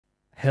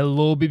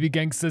Hello, baby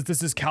gangsters.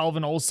 This is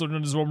Calvin, also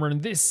known as Romer,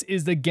 and this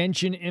is the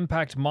Genshin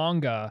Impact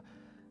Manga.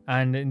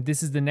 And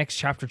this is the next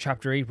chapter,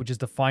 chapter 8, which is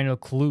the final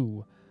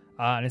clue.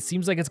 And it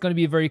seems like it's going to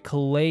be a very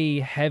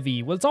Collei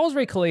heavy. Well, it's always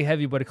very Collei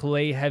heavy, but a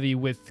Collei heavy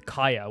with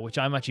Kaya, which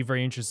I'm actually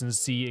very interested to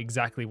see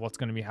exactly what's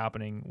going to be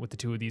happening with the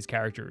two of these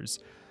characters.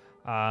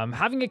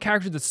 Having a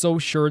character that's so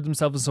sure of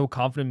themselves and so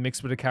confident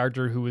mixed with a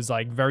character who is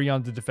like very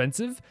on the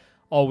defensive,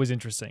 always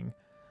interesting.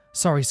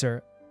 Sorry,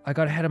 sir. I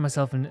got ahead of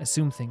myself and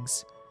assumed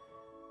things.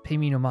 Pay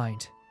me no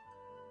mind.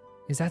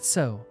 Is that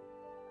so?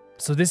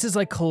 So this is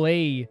like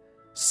Collei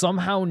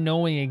somehow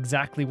knowing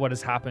exactly what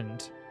has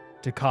happened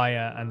to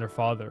Kaya and their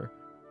father.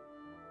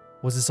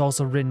 Was this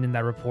also written in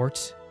that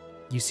report?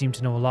 You seem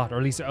to know a lot, or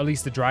at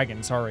least the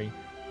dragon, sorry.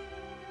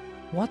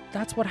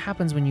 That's what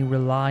happens when you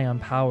rely on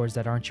powers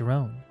that aren't your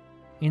own.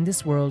 In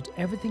this world,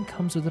 everything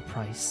comes with a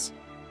price.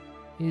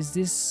 Is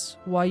this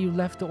why you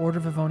left the Order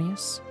of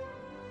Avonius?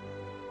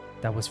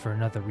 That was for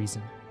another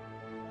reason.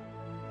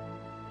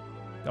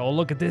 Oh,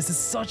 look at this. It's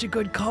such a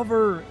good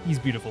cover. He's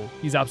beautiful.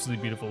 He's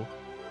absolutely beautiful.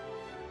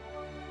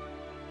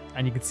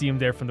 And you can see him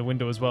there from the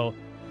window as well.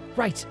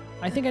 Right.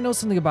 I think I know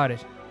something about it.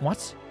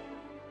 What?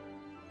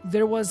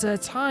 There was a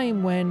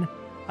time when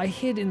I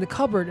hid in the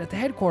cupboard at the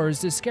headquarters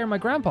to scare my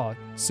grandpa.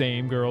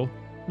 Same, girl.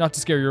 Not to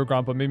scare your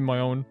grandpa, maybe my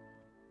own.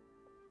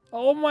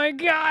 Oh my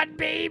god,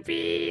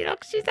 baby.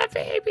 Look, she's a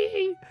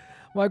baby.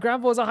 My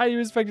grandpa was a highly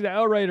respected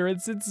outrider,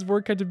 and since his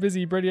work kept him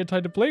busy, he barely had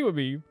time to play with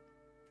me.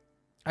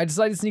 I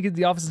decided to sneak into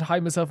the office and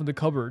hide myself in the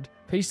cupboard,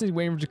 patiently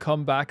waiting for him to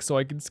come back so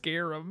I could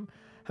scare him.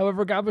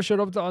 However, Grandpa showed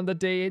up on that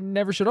day and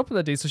never showed up on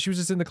that day, so she was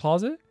just in the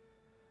closet.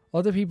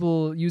 Other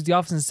people used the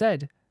office and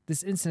said,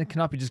 this incident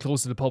cannot be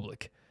disclosed to the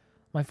public.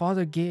 My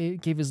father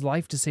gave his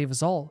life to save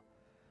us all.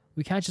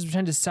 We can't just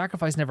pretend his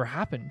sacrifice never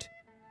happened.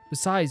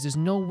 Besides, there's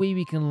no way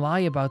we can lie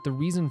about the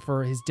reason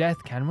for his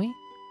death, can we?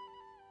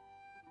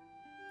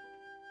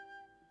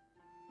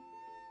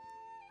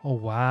 Oh,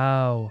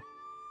 wow.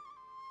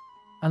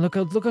 And look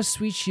how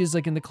sweet she is,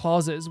 like in the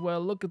closet as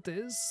well. Look at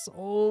this.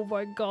 Oh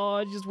my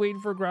god, just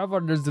waiting for Grandpa.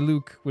 And there's the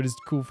Luke with his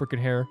cool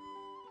freaking hair.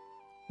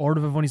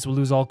 Order of Avonius will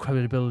lose all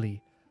credibility.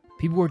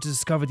 People were to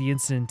discover the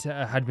incident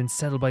had been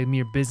settled by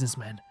mere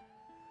businessmen.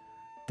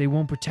 They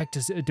won't protect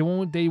us.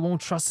 They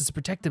won't trust us to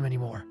protect them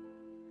anymore.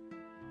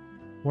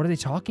 What are they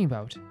talking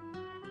about?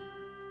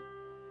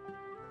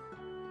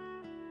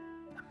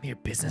 A mere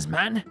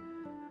businessman?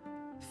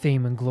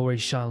 Fame and glory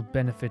shan't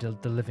benefit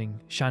the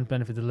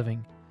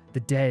living. The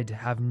dead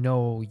have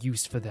no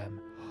use for them.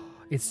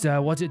 It's,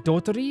 what's it,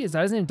 Dotori? Is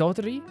that his name,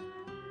 Dotori?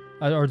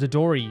 Or the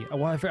Dori.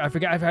 I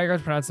forgot to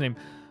pronounce the name.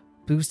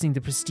 Boosting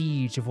the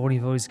prestige of Order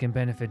of Avonius can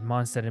benefit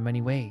Mondstadt in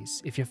many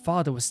ways. If your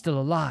father was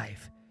still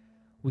alive,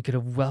 we could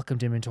have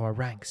welcomed him into our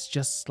ranks,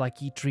 just like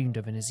he dreamed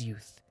of in his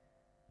youth.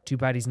 Too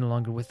bad he's no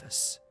longer with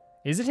us.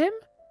 Is it him?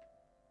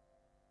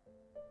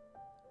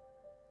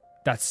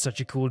 That's such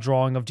a cool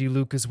drawing of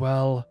Diluc as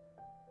well.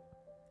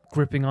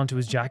 Gripping onto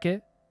his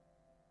jacket.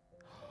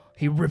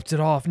 He ripped it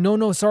off.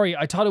 No, sorry.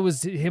 I thought it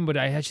was him, but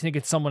I actually think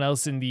it's someone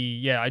else in the...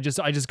 Yeah, I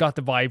just got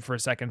the vibe for a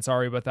second.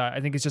 Sorry about that. I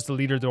think it's just the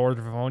leader of the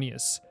Order of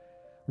Avonius.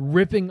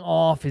 Ripping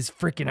off his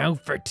freaking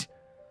outfit.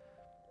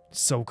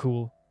 So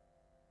cool.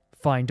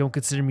 Fine, don't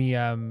consider me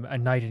a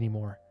knight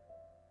anymore.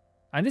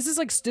 And this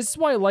is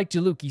why I like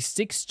Diluc. He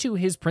sticks to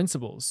his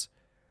principles.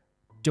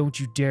 Don't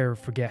you dare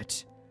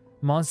forget.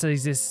 Mondstadt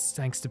exists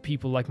thanks to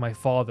people like my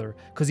father,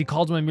 because he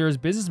called him a mere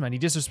businessman. He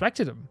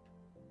disrespected him.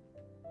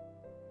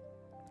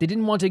 They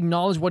didn't want to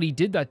acknowledge what he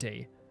did that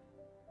day.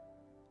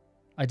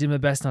 I did my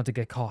best not to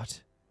get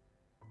caught.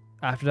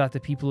 After that, the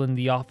people in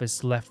the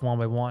office left one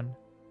by one.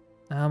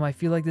 I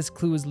feel like this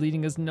clue is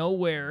leading us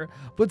nowhere.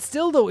 But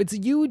still, though, it's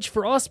huge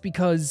for us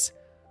because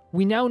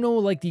we now know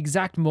like the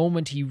exact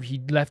moment he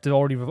left the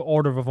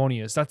Order of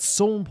Avonius. That's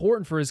so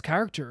important for his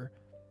character.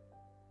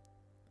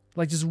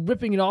 Like just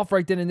ripping it off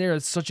right then and there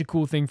is such a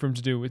cool thing for him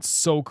to do. It's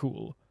so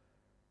cool.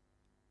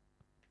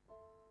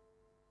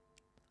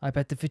 I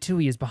bet the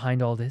Fatui is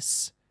behind all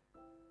this.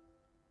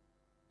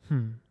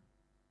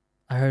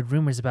 I heard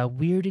rumors about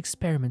weird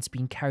experiments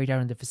being carried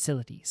out in the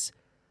facilities.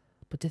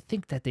 But to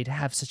think that they'd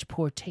have such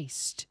poor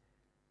taste.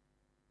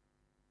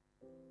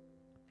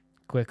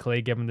 Quick,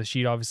 Collei gave him the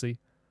sheet, obviously.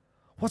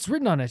 What's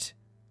written on it?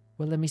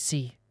 Well, let me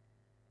see.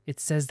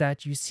 It says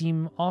that you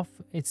seem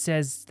awfully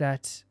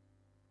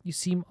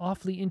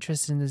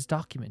interested in this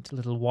document,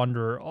 little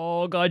wanderer.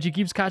 Oh god, she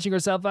keeps catching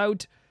herself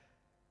out.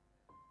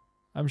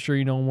 I'm sure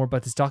you know more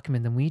about this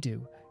document than we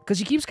do. Because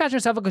she keeps catching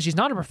herself out because she's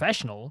not a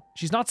professional.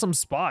 She's not some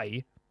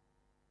spy.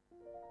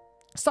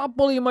 Stop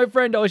bullying my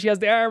friend. Oh, she has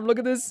the arm. Look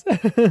at this.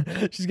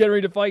 She's getting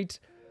ready to fight.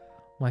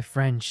 My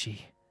friend,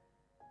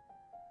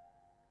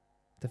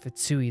 the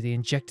Fitsui, they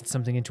injected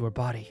something into her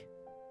body.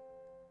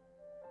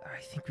 I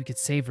think we could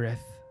save her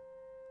if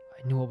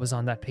I knew what was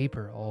on that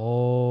paper.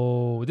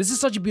 Oh, this is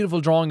such a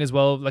beautiful drawing as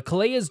well. Like,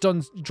 Collei is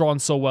drawn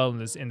so well in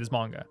this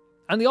manga.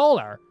 And they all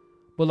are.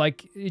 But,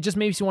 like, it just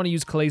makes you want to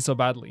use Collei so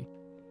badly.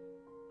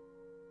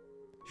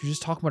 She was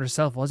just talking about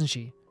herself, wasn't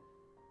she?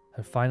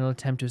 Her final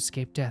attempt to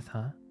escape death,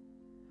 huh?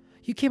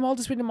 You came all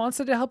this way to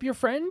Mondstadt to help your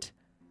friend?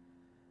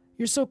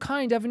 You're so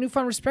kind. I have a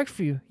newfound respect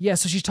for you. Yeah,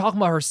 so she's talking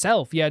about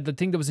herself. Yeah, the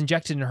thing that was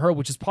injected in her,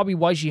 which is probably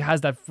why she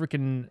has that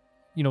freaking,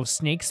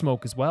 snake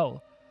smoke as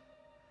well.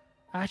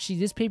 Actually,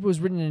 this paper was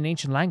written in an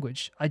ancient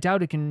language. I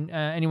doubt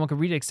anyone can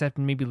read it except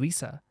maybe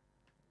Lisa.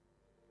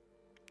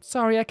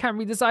 Sorry, I can't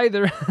read this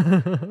either.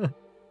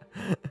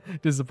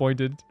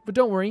 Disappointed. But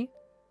don't worry.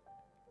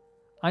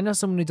 I know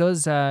someone who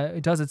does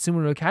at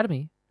Sumeru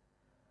Academy.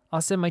 I'll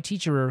send my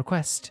teacher a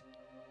request.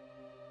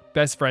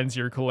 Best friends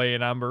here, Collei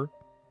and Amber.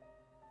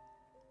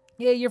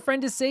 Yeah, your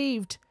friend is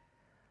saved.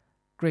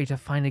 Great, I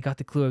finally got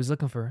the clue I was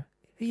looking for.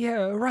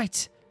 Yeah,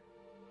 right.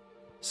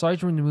 Sorry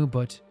to ruin the mood,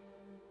 but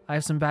I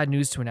have some bad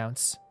news to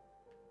announce.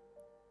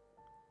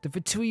 The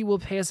Fatui will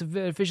pay us an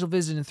official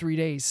visit in 3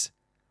 days.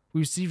 We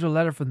received a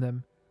letter from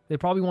them. They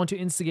probably want to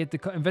investigate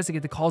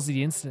the cause of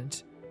the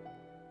incident.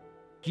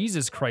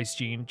 Jesus Christ,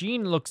 Jean.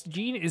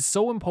 Jean is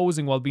so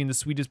imposing while being the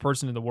sweetest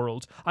person in the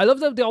world. I love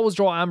that they always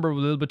draw Amber a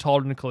little bit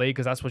taller than Collei,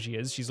 because that's what she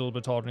is. She's a little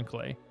bit taller than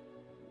Collei.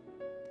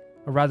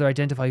 Or rather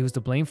identify who's to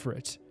blame for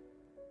it.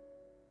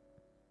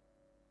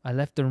 I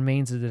left the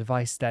remains of the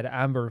device that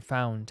Amber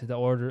found to the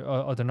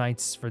other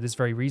knights for this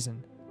very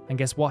reason. And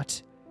guess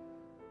what?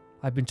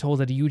 I've been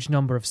told that a huge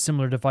number of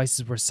similar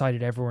devices were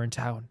sighted everywhere in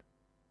town.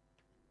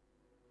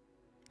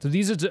 So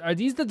are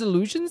these the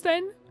delusions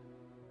then?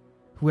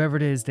 Whoever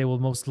it is, they will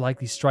most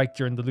likely strike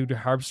during the Luda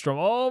Harpstrom.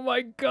 Oh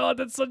my god,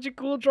 that's such a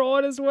cool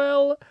drawing as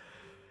well.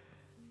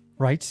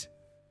 Right?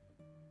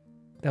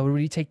 That would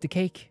really take the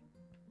cake.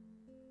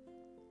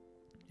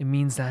 It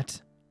means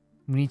that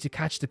we need to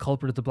catch the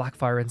culprit of the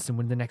Blackfire incident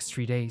within the next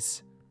 3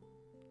 days.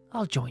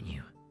 I'll join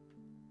you.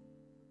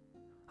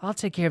 I'll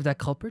take care of that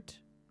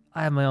culprit.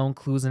 I have my own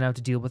clues on how to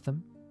deal with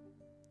them.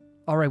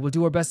 Alright, we'll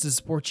do our best to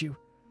support you.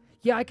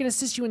 Yeah, I can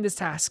assist you in this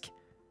task.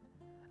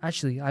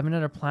 Actually, I have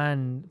another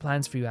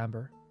plans for you,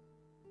 Amber.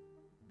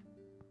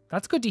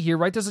 That's good to hear,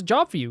 right? There's a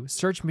job for you.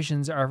 Search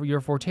missions are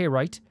your forte,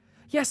 right?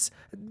 Yes,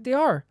 they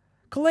are.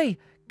 Collei,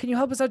 can you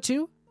help us out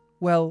too?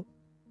 Well,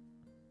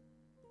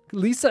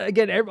 Lisa,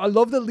 again, I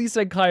love that Lisa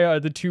and Kaya are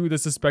the two that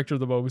suspect her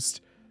the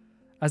most.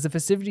 As the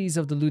festivities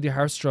of the Luda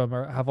Harpstrom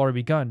have already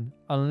begun,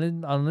 I'll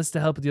enlist the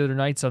help of the other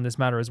knights on this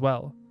matter as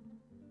well.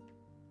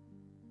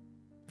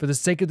 For the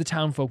sake of the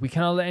townfolk, we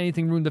cannot let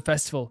anything ruin the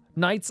festival.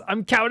 Knights,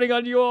 I'm counting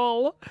on you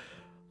all!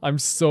 I'm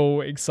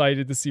so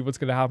excited to see what's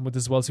going to happen with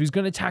this as well. So he's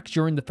going to attack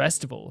during the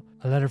festival.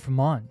 A letter from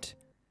Mont.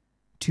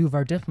 2 of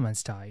our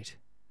diplomats died.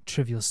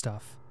 Trivial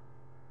stuff.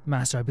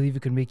 Master, I believe we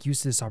could make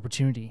use of this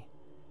opportunity.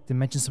 They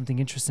mentioned something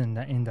interesting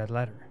in that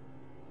letter.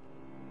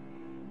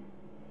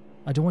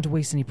 I don't want to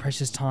waste any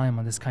precious time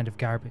on this kind of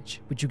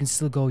garbage, but you can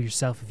still go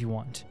yourself if you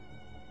want.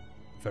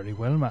 Very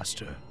well,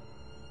 Master.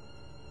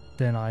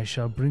 Then I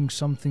shall bring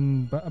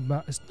something.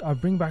 I'll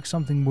bring back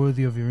something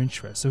worthy of your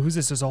interest. So who's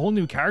this? There's a whole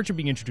new character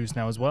being introduced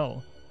now as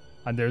well.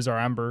 And there's our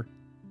Amber.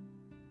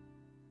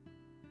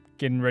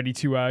 Getting ready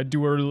to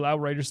do her little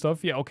outrider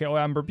stuff. Yeah, okay. Oh,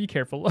 Amber, be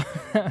careful.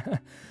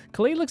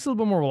 Collei looks a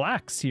little bit more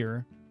relaxed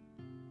here.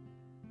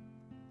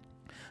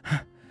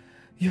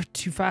 You're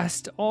too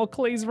fast. Oh,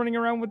 Collei's running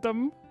around with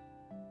them.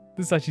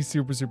 This is actually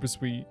super, super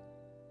sweet.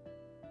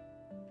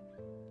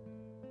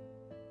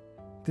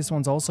 This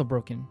one's also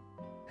broken.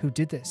 Who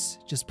did this?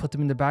 Just put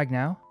them in the bag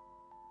now?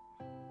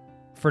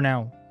 For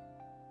now.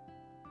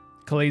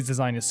 Collei's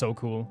design is so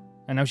cool.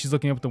 And now she's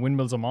looking up at the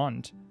windmills of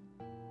Mond.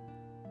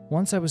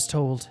 Once I was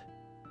told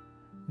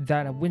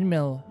that a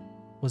windmill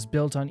was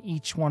built on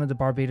each one of the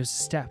Barbados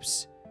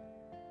steps.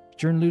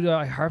 During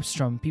Luda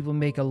Harpstrom, people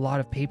make a lot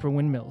of paper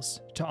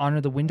windmills to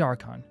honor the Wind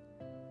Archon.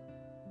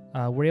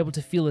 We're able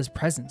to feel his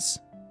presence.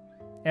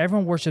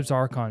 Everyone worships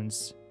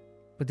Archons,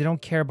 but they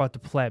don't care about the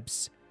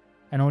plebs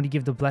and only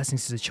give the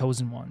blessings to the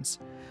chosen ones.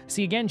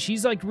 See, again,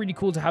 she's like really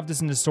cool to have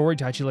this in the story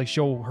to actually like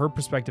show her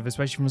perspective,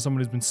 especially from someone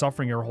who's been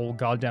suffering her whole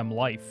goddamn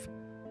life.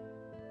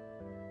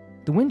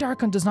 The Wind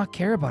Archon does not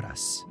care about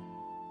us.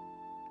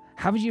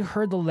 Haven't you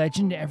heard the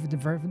legend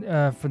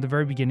from the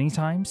very beginning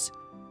times?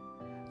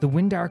 The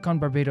Wind Archon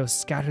Barbados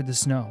scattered the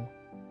snow,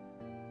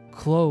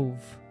 clove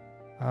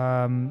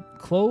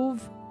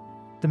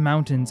the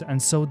mountains,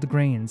 and sowed the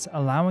grains,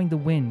 allowing the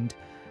wind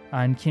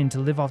and kin to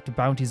live off the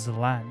bounties of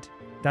the land.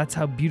 That's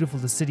how beautiful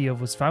the city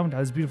was founded. How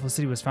this beautiful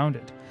city was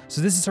founded.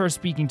 So this is her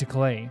speaking to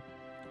Collei.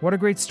 What a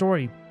great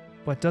story!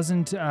 But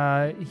doesn't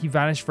he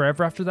vanish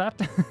forever after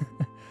that?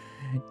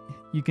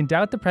 You can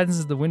doubt the presence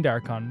of the Wind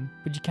Archon,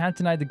 but you can't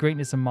deny the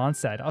greatness of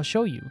Mondstadt. I'll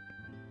show you.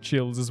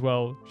 Chills as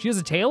well. She has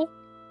a tail?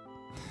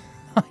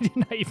 I did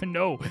not even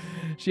know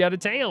she had a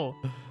tail.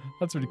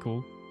 That's really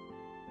cool.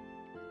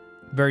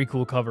 Very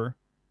cool cover.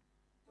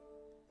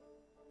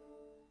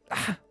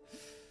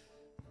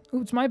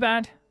 Oops, my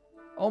bad.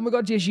 Oh my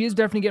god, yeah, she is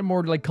definitely getting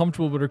more like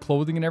comfortable with her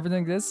clothing and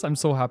everything like this. I'm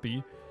so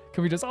happy.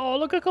 Can we just, oh,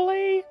 look at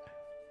Collei.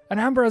 And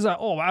Amber has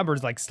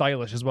Amber's like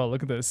stylish as well.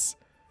 Look at this.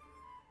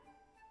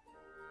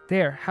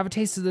 There, have a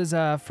taste of those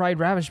fried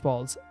radish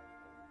balls.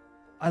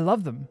 I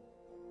love them.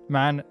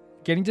 Man,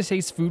 getting to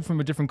taste food from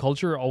a different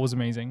culture, always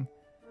amazing.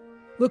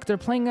 Look, they're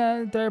playing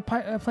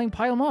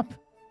Pile 'em Up.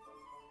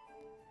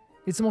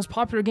 It's the most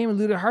popular game in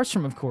Luda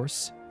Harpstrom, of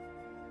course.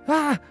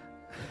 Ah!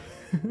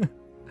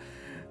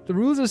 The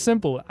rules are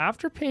simple.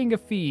 After paying a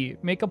fee,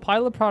 make a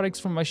pile of products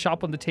from my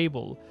shop on the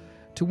table.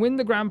 To win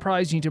the grand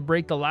prize, you need to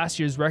break the last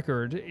year's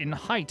record in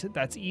height.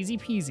 That's easy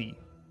peasy.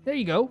 There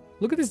you go.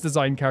 Look at this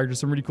design character.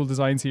 Some really cool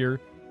designs here.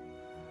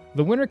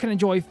 The winner can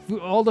enjoy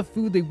all the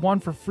food they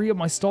want for free at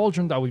my stall.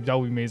 That would be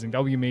amazing. That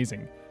would be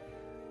amazing.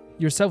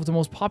 Yourself the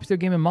most popular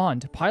game in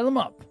Mond. Pile them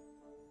up.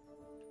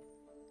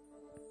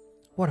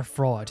 What a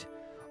fraud.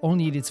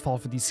 Only idiots fall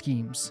for these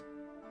schemes.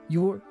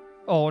 You're...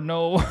 Oh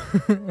no.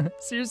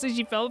 Seriously,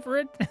 she fell for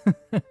it?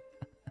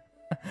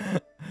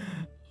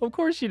 Of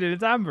course she did.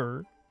 It's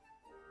Amber.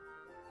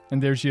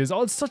 And there she is.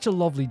 Oh, it's such a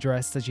lovely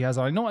dress that she has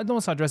on. I know it's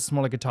not a dress. It's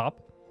more like a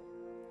top.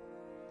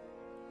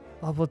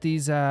 I'll put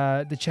these,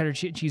 the cheddar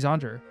cheese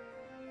on her.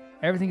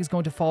 Everything is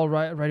going to fall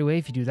right away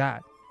if you do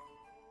that.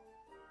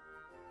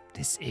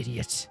 This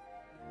idiot.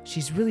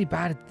 She's really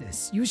bad at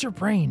this. Use your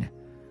brain.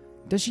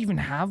 Does she even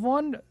have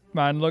one?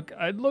 Man, look,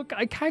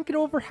 I can't get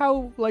over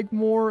how, like,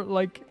 more,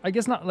 like, I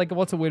guess not, like,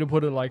 what's a way to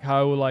put it? Like,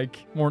 how,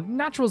 like, more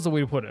natural is the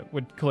way to put it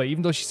with Collei,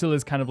 even though she still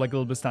is kind of, like, a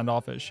little bit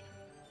standoffish.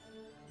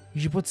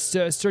 You should put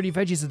sturdy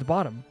veggies at the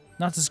bottom,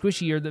 not the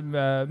squishy or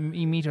the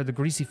meat or the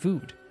greasy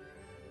food.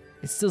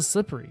 It's still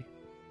slippery.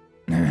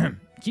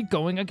 Keep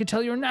going, I can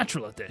tell you're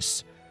natural at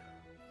this.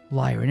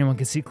 Liar, anyone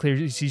can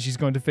clearly see she's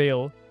going to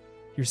fail.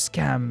 Your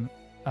scam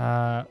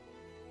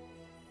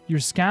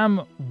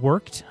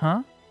worked,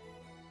 huh?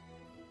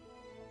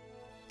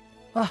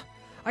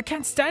 I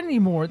can't stand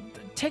anymore.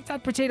 Take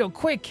that potato,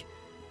 quick.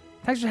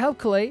 Thanks for help,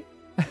 Collei.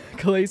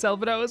 Collei's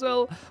helping out as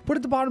well. Put it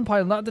at the bottom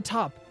pile, not at the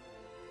top.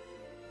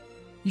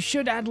 You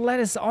should add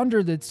lettuce under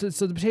it so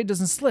the potato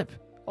doesn't slip.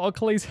 Oh,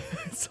 Collei's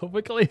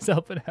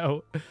helping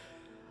out.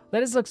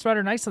 Lettuce looks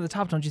rather nice on the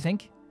top, don't you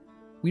think?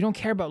 We don't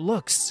care about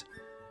looks.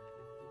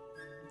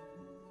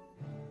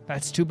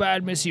 That's too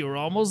bad, Missy. We're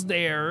almost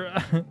there.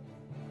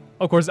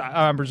 Of course,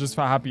 Amber's just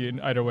happy in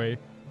either way.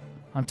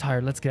 I'm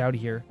tired. Let's get out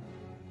of here.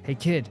 Hey,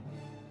 kid.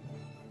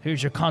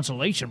 Here's your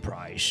consolation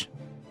prize.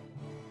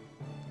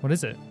 What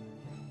is it?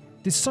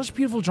 There's such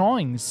beautiful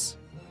drawings.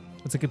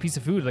 It's like a piece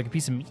of food, like a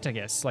piece of meat, I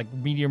guess. Like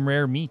medium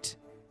rare meat.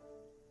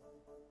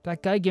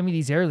 That guy gave me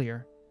these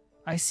earlier.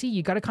 I see,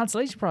 you got a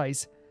consolation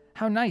prize.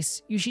 How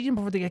nice. You should eat them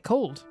before they get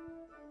cold.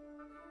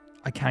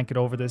 I can't get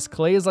over this.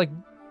 Collei is like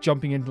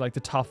jumping into like the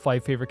top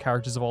 5 favorite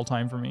characters of all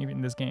time for me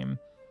in this game.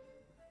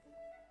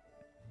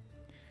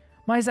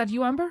 Is that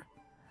you, Amber?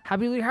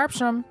 Happy Lee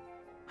Harpstrom.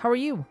 How are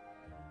you?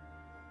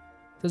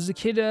 Does the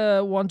kid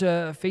want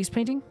a face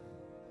painting?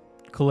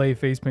 Collei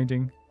face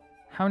painting.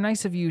 How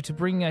nice of you to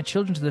bring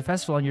children to the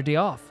festival on your day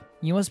off.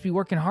 You must be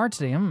working hard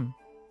today,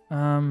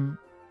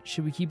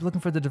 should we keep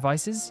looking for the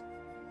devices?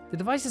 The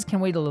devices can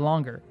wait a little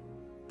longer.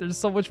 There's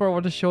so much more I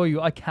want to show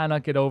you. I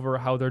cannot get over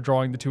how they're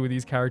drawing the two of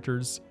these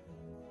characters.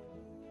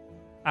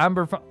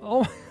 Amber,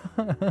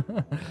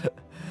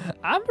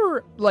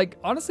 Amber, like,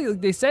 honestly,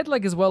 like, they said,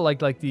 like, as well, like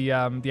the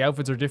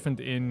outfits are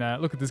different in,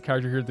 look at this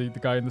character here, the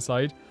guy on the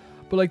side.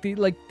 But, like,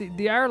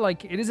 they are,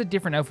 like, it is a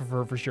different outfit for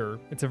her, for sure.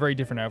 It's a very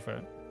different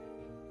outfit.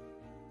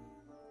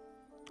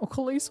 Oh,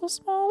 Collei's so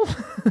small.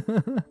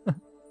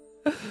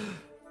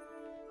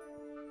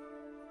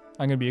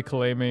 I'm gonna be a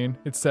Collei main.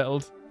 It's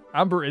settled.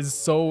 Amber is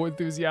so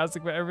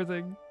enthusiastic about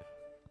everything.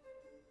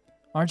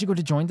 Aren't you going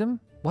to join them?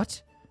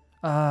 What?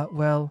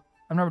 Well,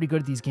 I'm not really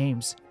good at these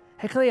games.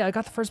 Hey, Collei, I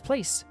got the first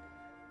place.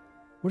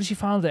 Where did she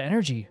find the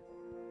energy?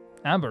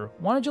 Amber,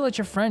 why don't you let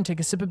your friend take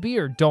a sip of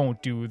beer?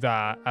 Don't do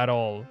that at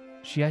all.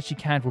 She actually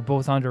can't. We're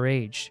both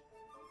underage.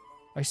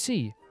 I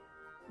see.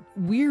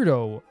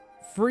 Weirdo.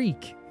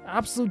 Freak.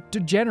 Absolute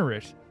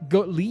degenerate.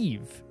 Go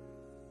leave.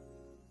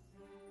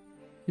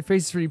 Your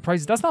face is really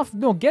pricey. That's not...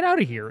 No, get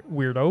out of here,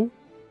 weirdo.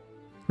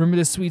 Remember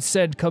the sweet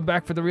said, come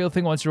back for the real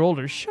thing once you're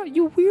older. Shut,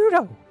 you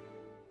weirdo.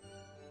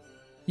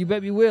 You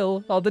bet we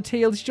will. Oh, the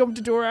tails jumped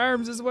into her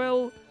arms as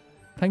well.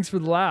 Thanks for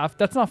the laugh.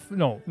 That's not...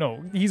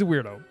 No, he's a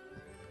weirdo.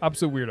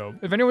 Absolute weirdo.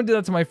 If anyone did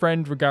that to my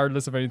friend,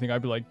 regardless of anything,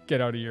 I'd be like,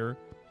 get out of here.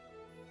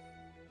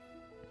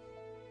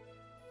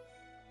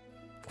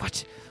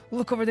 What?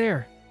 Look over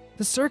there.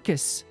 The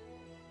circus.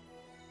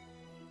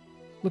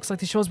 Looks like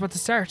the show's about to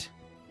start.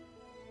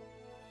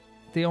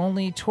 They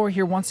only tour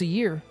here once a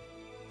year.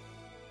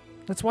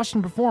 Let's watch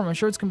them perform. I'm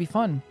sure it's gonna be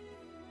fun.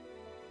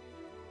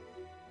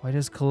 Why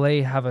does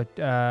Collei have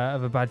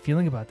a bad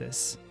feeling about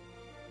this?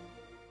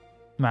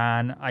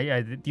 Man,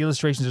 the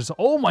illustrations are so...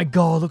 Oh my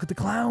god, look at the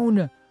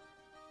clown!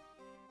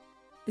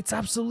 It's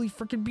absolutely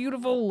freaking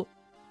beautiful!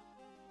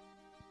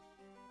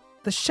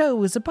 The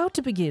show is about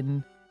to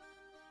begin.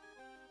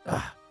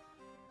 Ugh.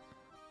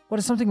 What,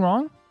 is something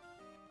wrong?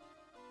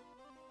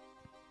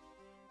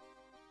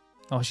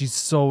 Oh, she's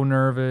so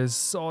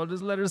nervous. Oh,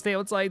 just let her stay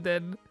outside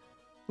then.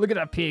 Look at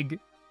that pig.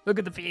 Look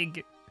at the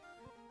pig.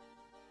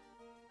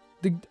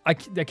 I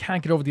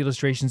can't get over the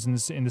illustrations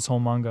in this whole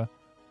manga.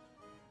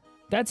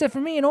 That's it for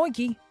me and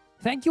Oinky.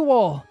 Thank you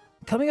all.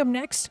 Coming up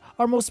next,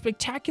 our most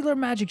spectacular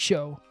magic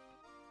show.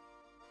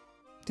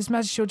 This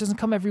magic show doesn't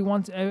come every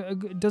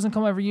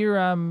year.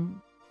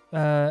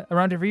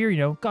 Around every year, you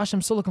know. Gosh,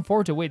 I'm so looking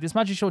forward to it. Wait, this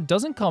magic show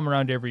doesn't come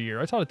around every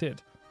year. I thought it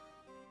did.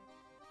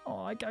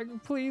 Oh, I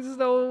can't. Please,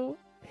 no.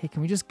 Hey,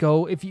 can we just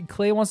go? If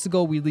Collei wants to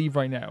go, we leave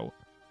right now.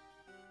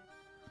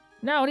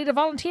 No, I need a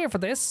volunteer for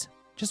this.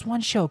 Just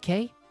one show,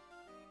 okay?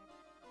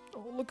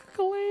 Oh, look at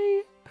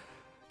Collei.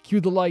 Cue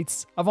the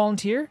lights. A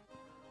volunteer?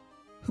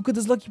 Who could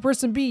this lucky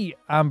person be?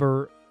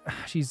 Amber.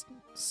 She's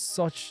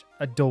such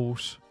a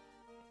dote.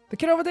 The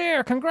kid over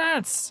there.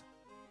 Congrats.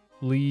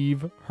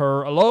 Leave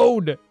her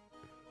alone.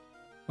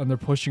 And they're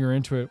pushing her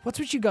into it. What's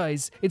with you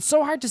guys? It's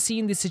so hard to see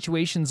in these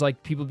situations,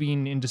 like people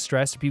being in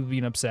distress or people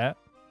being upset.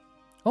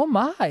 Oh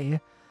my.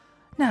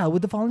 Now,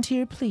 would the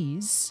volunteer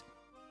please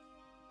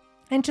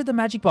enter the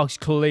magic box?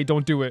 Collei,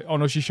 don't do it. Oh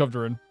no, she shoved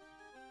her in.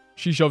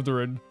 She shoved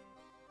her in.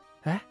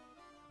 Huh?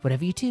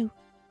 Whatever you do,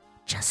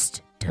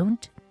 just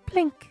don't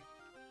blink.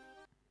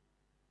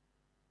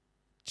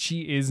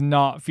 She is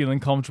not feeling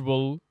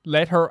comfortable.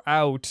 Let her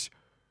out.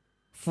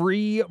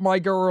 Free my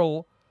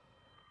girl.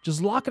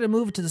 Just lock it and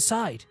move it to the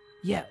side.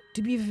 Yeah,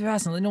 do be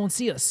fast and let no one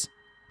see us.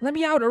 Let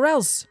me out or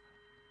else.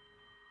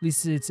 At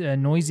least it's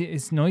noisy.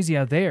 It's noisy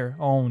out there.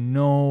 Oh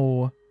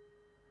no.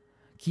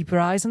 Keep your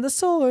eyes on the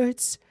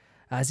swords.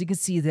 As you can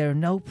see, they're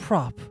no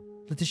prop.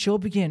 Let the show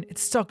begin.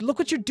 It's stuck. Look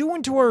what you're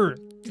doing to her.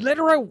 Let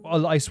her out.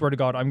 Oh, I swear to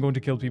God, I'm going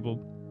to kill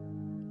people.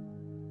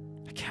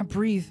 I can't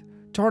breathe.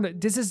 Darn it.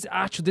 This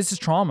is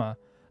trauma.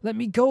 Let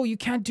me go. You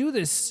can't do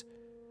this.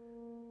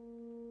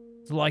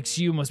 The likes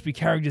you must be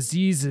carrying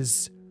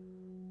diseases.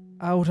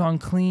 Out on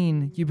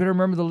clean. You better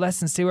remember the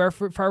lesson. Stay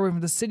far away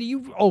from the city.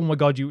 You. Oh my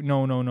God. You.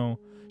 No.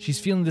 She's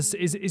feeling this.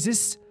 Is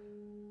this?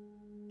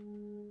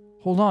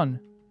 Hold on.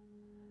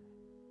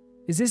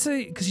 Is this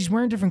because she's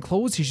wearing different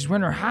clothes here? She's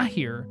wearing her hat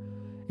here.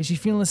 Is she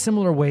feeling a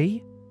similar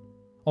way?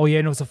 Oh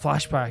yeah, no, it's a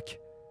flashback.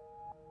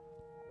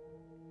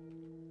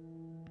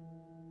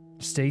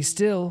 Stay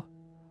still.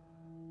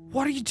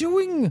 What are you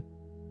doing?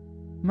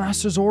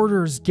 Master's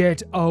orders.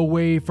 Get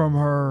away from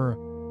her.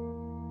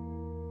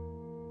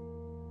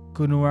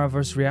 Good, no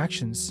adverse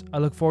reactions. I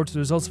look forward to the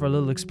results of our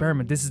little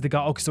experiment. This is the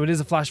guy. Okay, so it is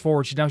a flash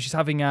forward. She's having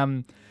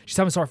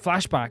sort of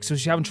flashbacks. So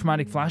she's having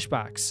traumatic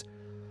flashbacks.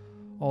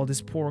 Oh,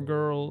 this poor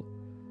girl.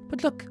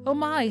 But look, oh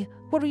my,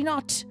 worry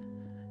not.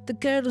 The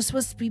girl who's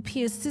supposed to be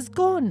pierced is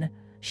gone.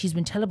 She's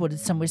been teleported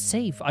somewhere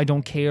safe. I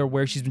don't care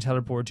where she's been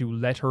teleported to.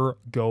 Let her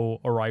go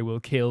or I will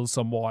kill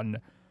someone.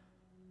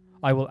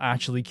 I will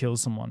actually kill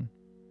someone.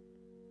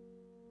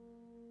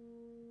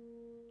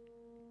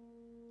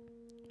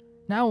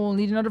 Now we'll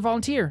need another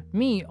volunteer.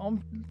 Me.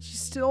 She's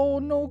still. Oh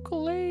no,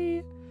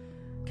 Collei.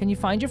 Can you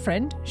find your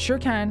friend? Sure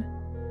can.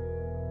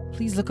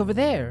 Please look over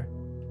there.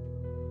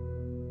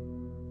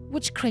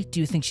 Which crate do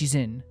you think she's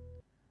in?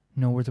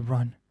 Nowhere to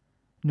run.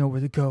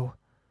 Nowhere to go.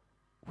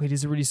 Wait,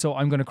 is it really so?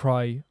 I'm gonna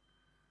cry.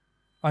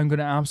 I'm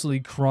gonna absolutely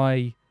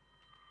cry.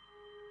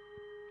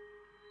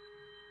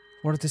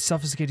 What if this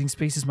suffocating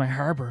space is my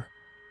harbor?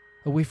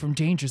 Away from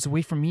dangers,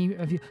 away from me.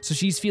 So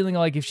she's feeling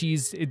like this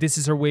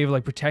is her way of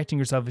like protecting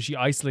herself as she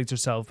isolates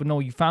herself. But no,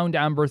 you found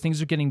Amber.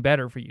 Things are getting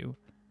better for you.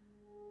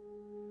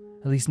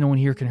 At least no one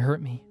here can hurt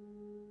me.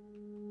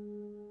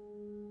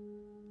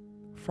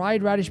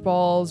 Fried radish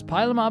balls.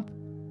 Pile them up.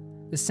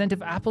 The scent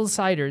of apple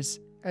ciders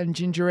and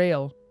ginger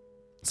ale.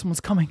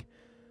 Someone's coming.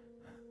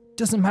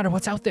 Doesn't matter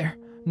what's out there.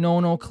 No,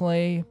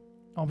 Collei.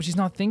 Oh, but she's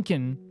not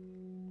thinking.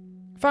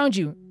 Found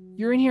you.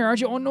 You're in here,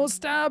 aren't you? Oh no,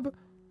 stab.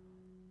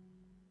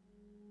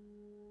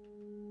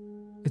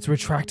 It's a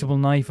retractable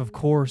knife, of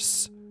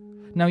course.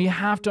 Now you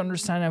have to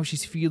understand how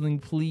she's feeling,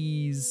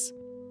 please.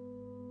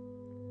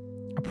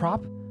 A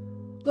prop?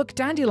 Look,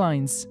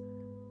 dandelions.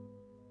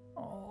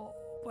 Oh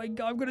my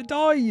God, I'm gonna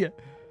die.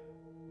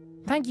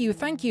 Thank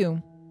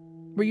you.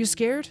 Were you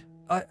scared?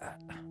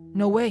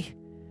 No way.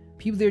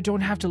 People there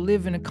don't have to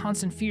live in a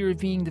constant fear of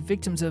being the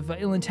victims of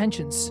ill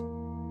intentions.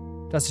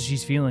 That's what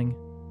she's feeling.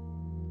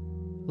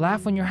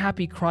 Laugh when you're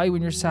happy, cry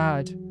when you're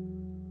sad.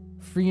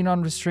 Free and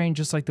unrestrained,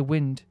 just like the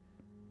wind.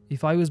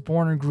 If I was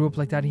born and grew up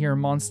like that here in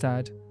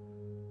Mondstadt.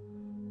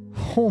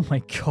 Oh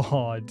my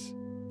God.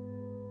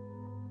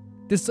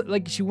 This,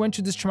 like, she went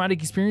through this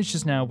traumatic experience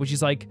just now, but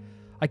she's like,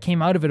 I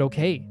came out of it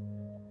okay.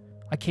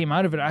 I came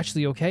out of it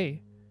actually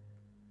okay.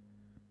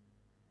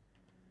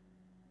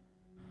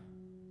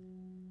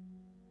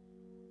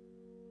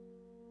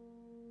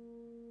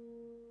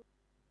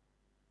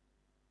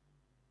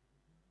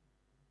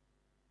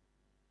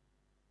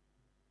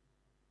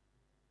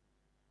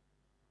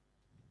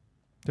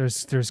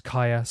 There's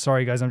Kaya.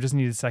 Sorry guys, I just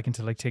need a second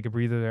to like take a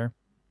breather there.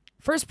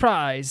 First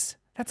prize.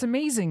 That's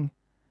amazing.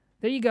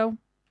 There you go.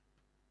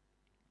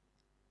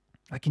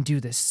 I can do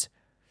this.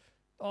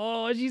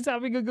 Oh, she's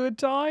having a good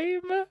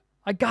time.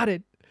 I got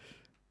it.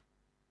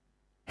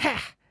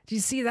 Ha! Did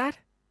you see that?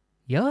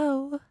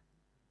 Yo.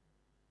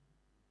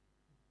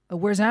 Oh,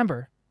 where's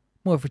Amber?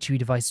 More Fortuity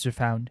devices are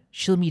found.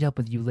 She'll meet up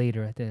with you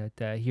later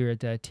at here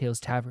at the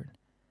Tails Tavern.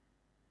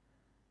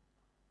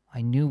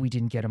 I knew we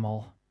didn't get them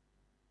all.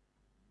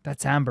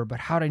 That's Amber,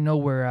 but how'd I know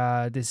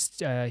where this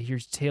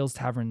here's Tails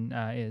Tavern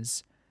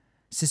is?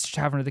 Sister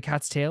Tavern of the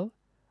Cat's Tail?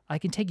 I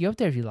can take you up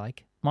there if you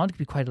like. Mond can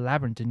be quite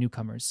elaborate to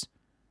newcomers.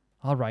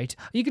 All right.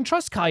 You can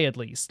trust Kai at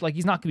least. Like,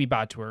 he's not going to be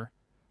bad to her.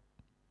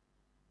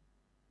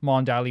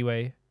 Mond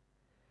alleyway.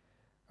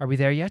 Are we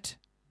there yet?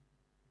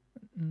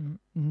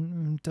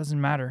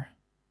 Doesn't matter.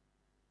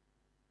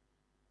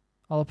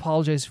 I'll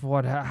apologize for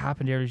what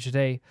happened earlier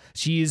today.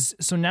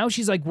 So now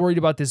she's like worried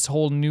about this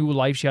whole new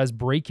life she has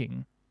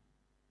breaking.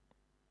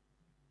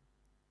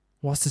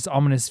 What's this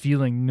ominous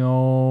feeling?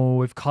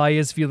 No, if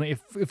Kaya's feeling,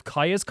 if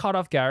Kaya's caught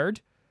off guard,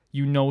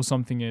 you know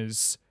something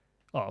is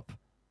up.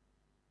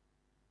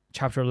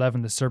 Chapter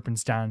 11, The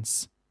Serpent's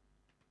Dance.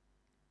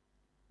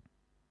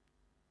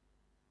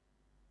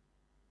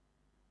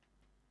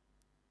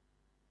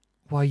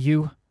 Why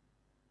you?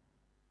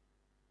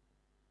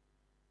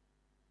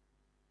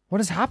 What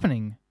is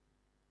happening?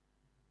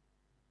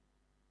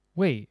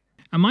 Wait,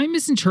 am I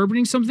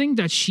misinterpreting something?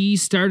 That she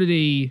started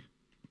a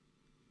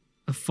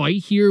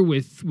fight here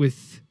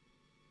with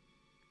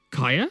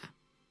Kaya?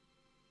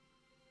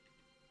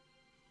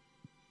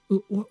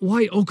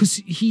 Why? Oh, because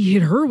he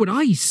hit her with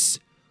ice.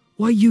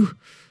 Why you?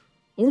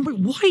 Oh my,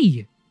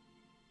 why?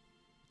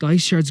 The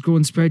ice shards grow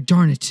and spread,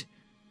 darn it.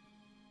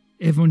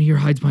 Everyone here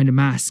hides behind a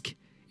mask,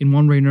 in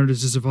one way or another to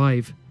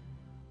survive.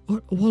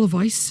 What, a wall of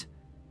ice?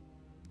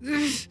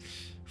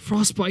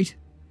 Frostbite.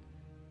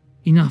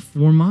 Enough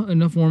warm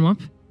up.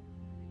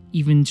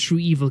 Even true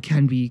evil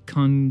can be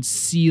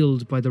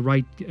concealed by the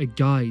right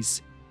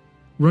guise.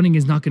 Running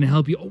is not going to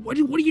help you. Oh, what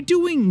are you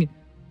doing?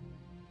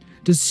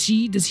 Does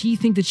he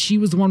think that she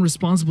was the one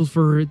responsible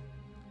for her?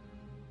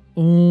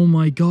 Oh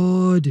my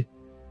god.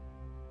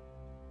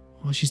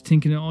 Oh, she's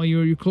thinking, oh,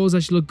 your clothes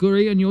actually look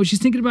great on you. Oh,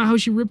 she's thinking about how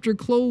she ripped her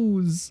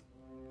clothes.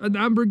 And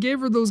Amber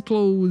gave her those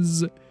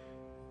clothes.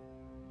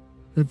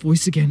 That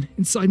voice again,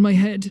 inside my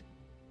head.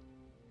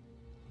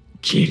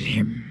 Kill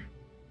him.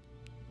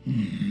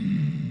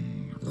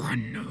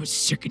 One of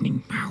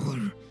sickening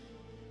power.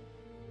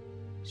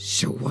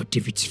 So what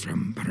if it's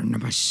from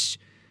Barnabas?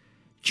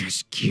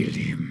 Just kill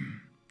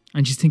him.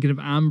 And she's thinking of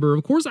Amber.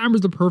 Of course,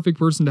 Amber's the perfect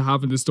person to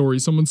have in this story.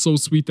 Someone so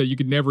sweet that you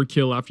could never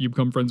kill after you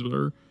become friends with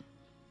her.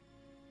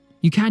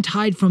 You can't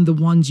hide from the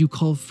ones you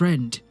call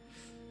friend.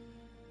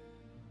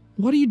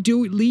 What are you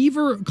doing? Leave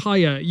her,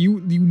 Kaya.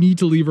 You need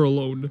to leave her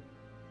alone.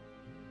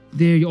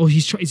 There. Oh,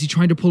 is he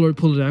trying to pull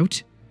it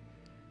out?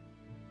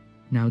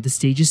 Now the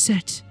stage is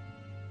set.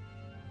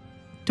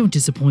 Don't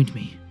disappoint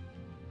me.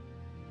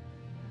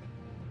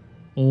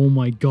 Oh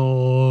my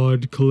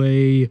god,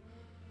 Collei.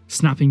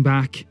 Snapping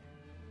back.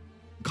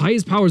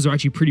 Kaya's powers are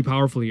actually pretty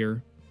powerful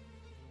here.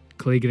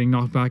 Collei getting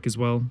knocked back as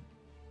well.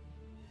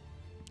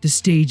 The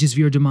stage of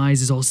your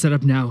demise is all set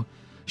up now.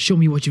 Show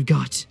me what you've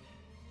got.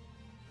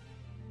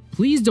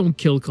 Please don't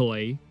kill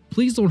Collei.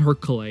 Please don't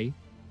hurt Collei.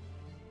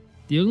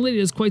 The young lady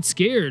is quite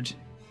scared.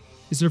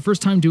 Is it her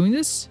first time doing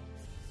this?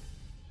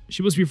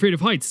 She must be afraid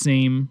of heights.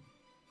 Same.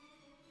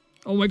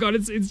 Oh my god,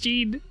 it's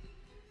Jean.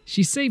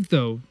 She's safe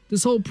though.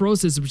 This whole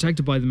process is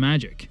protected by the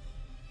magic.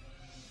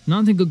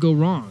 Nothing could go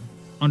wrong.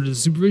 Under the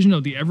supervision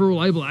of the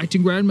ever-reliable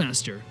acting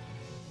grandmaster.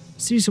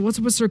 Seriously, what's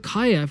up with Sir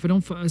Kaya?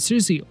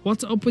 Seriously,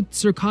 what's up with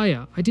Sir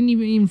Kaya? I didn't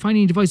even find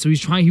any device. So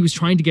he was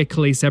trying to get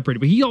Collei separated,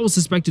 but he always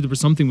suspected there was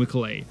something with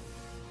Collei.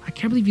 I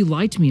can't believe you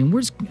lied to me. And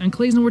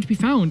Collei's nowhere to be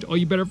found. Oh,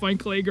 you better find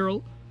Collei,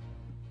 girl.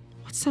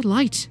 What's that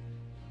light?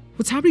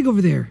 What's happening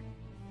over there?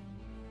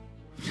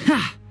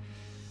 Ha!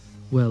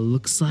 Well,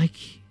 looks like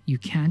you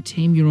can't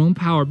tame your own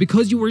power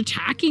because you were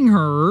attacking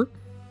her.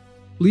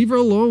 Leave her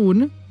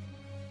alone.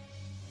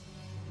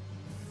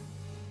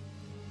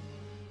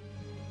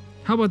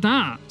 How about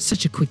that?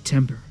 Such a quick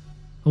temper.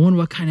 I wonder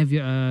what kind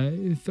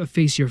of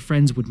face your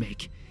friends would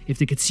make if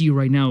they could see you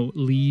right now.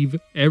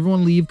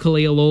 Everyone leave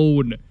Collei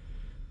alone.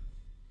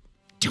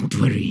 Don't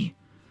worry.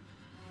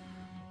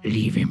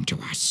 Leave him to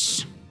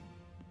us.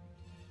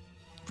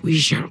 We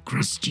shall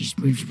crush these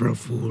miserable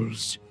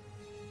fools.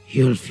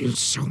 You'll feel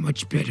so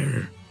much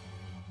better.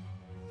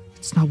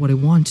 It's not what I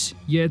want.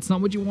 Yeah, it's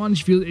not what you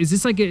want. Is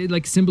this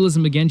like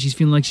symbolism again? She's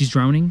feeling like she's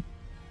drowning?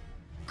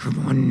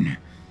 Come on.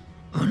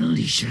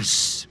 Unleash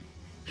us.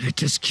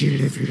 Let us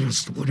kill every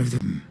last one of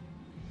them.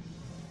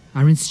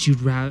 Our Institute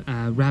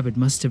Rabbit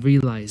must have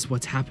realized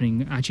what's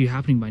actually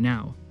happening by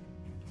now.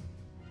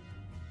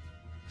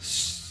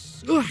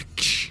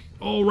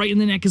 Oh, right in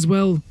the neck as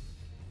well.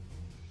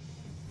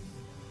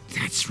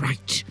 That's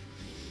right.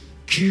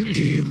 Kill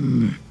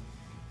him.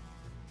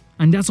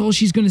 And that's all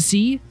she's gonna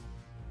see?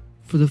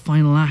 For the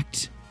final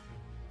act.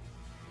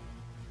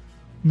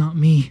 Not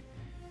me.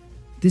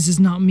 This is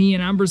not me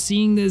and Amber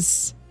seeing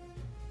this.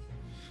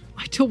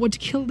 I don't want to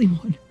kill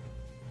anyone.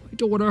 I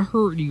don't want to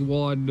hurt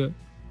anyone.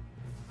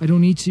 I don't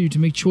need to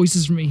make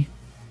choices for me.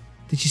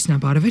 Did she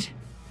snap out of it?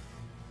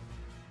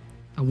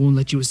 I won't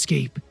let you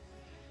escape.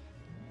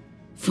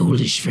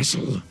 Foolish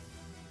vessel.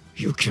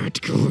 You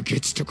can't go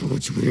against the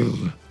God's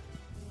will.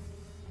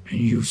 A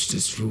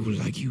useless fool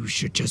like you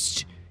should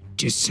just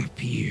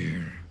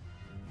disappear.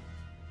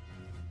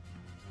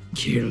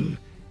 Kill.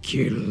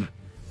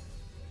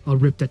 I'll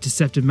rip that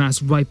deceptive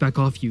mask right back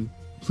off you.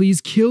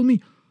 Please kill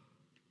me.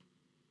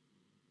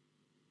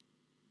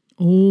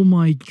 Oh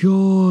my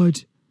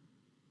god.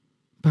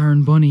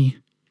 Baron Bunny.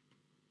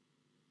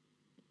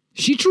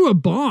 She threw a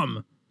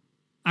bomb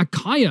at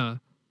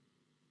Kaya.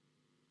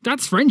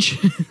 That's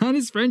friendship. That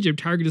is friendship.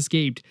 Target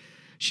escaped.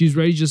 She's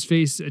ready to just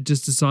face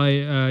justice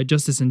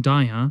and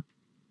die, huh?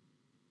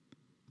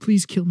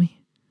 Please kill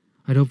me.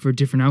 I'd hope for a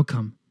different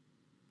outcome.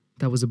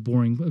 That was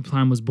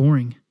plan was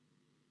boring.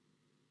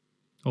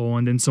 Oh,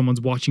 and then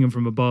someone's watching him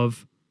from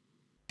above.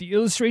 The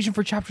illustration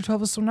for chapter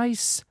 12 is so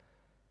nice.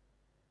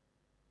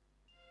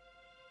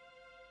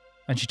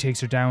 And she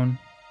takes her down.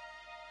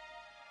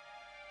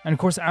 And of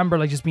course, Amber,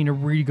 like, just being a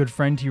really good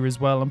friend here as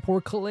well. And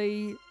poor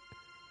Collei.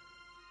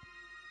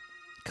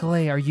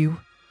 Collei, are you?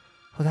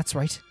 Oh, that's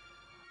right.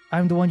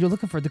 I'm the one you're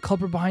looking for, the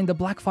culprit behind the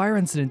Black Fire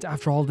incident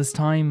after all this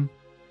time.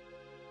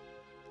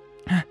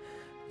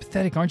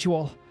 Pathetic, aren't you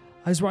all?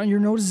 I was right on your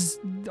notice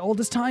all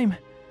this time.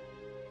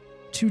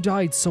 2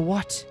 died, so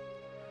what?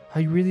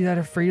 Are you really that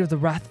afraid of the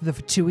wrath of the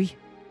Fatui?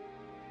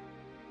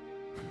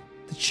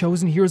 The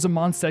chosen heroes of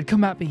Mondstadt,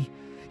 come at me.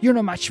 You're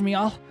no match for me,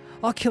 I'll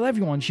kill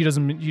everyone. She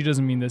doesn't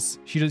mean this.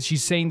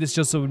 She's saying this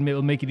just so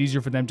it'll make it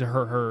easier for them to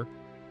hurt her.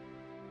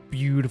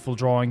 Beautiful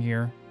drawing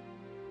here.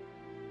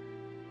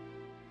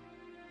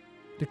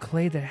 The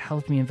Collei that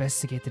helped me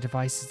investigate the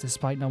devices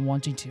despite not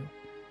wanting to.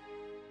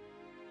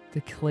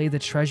 The Collei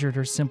that treasured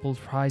her simple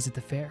prize at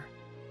the fair.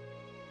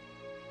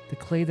 The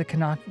Collei that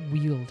cannot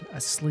wield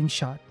a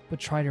slingshot but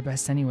tried her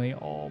best anyway.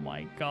 Oh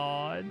my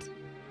god.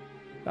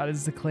 That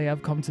is the Collei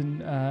I've come to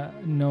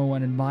know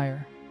and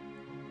admire.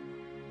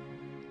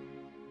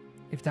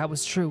 If that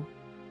was true,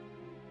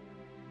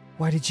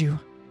 why did you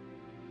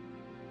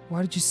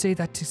say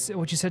that to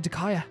what you said to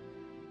Kaya?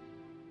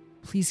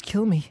 Please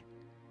kill me.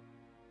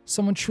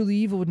 Someone truly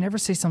evil would never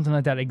say something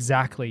like that.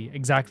 Exactly.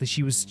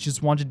 She was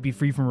just wanted to be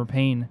free from her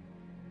pain.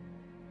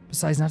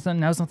 Besides,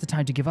 now's not the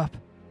time to give up.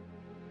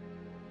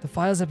 The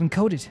files have been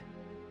coded.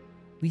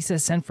 Lisa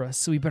has sent for us,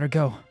 so we better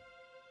go.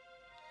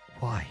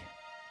 Why?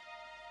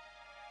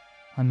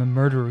 I'm a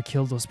murderer who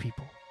killed those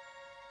people.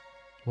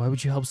 Why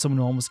would you help someone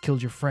who almost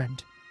killed your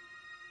friend?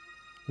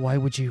 Why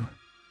would you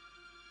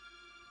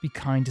be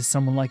kind to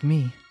someone like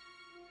me?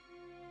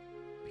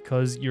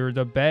 Because you're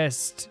the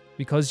best.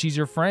 Because she's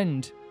your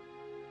friend.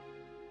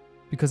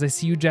 Because I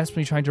see you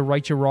desperately trying to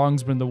right your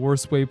wrongs, but in the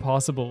worst way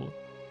possible.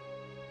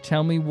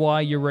 Tell me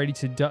why you're ready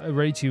to,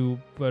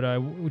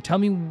 tell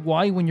me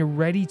why when you're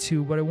ready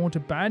to, but I won't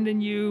abandon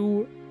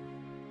you.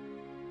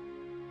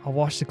 I'll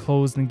wash the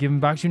clothes and give them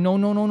back to you.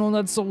 No,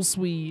 that's so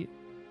sweet.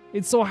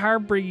 It's so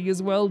heartbreaking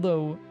as well,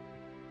 though.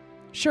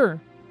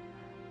 Sure.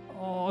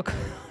 Oh,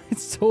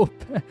 it's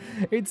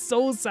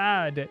so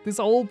sad. This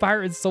whole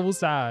part is so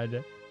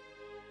sad.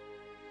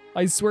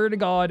 I swear to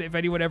God, if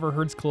anyone ever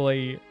hurts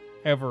Collei,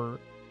 ever.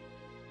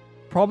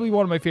 Probably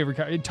one of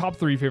my top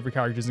 3 favorite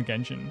characters in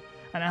Genshin.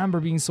 And Amber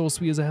being so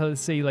sweet as a hell to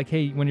say, like,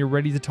 hey, when you're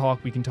ready to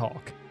talk, we can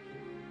talk.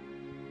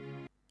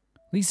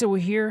 Lisa, we're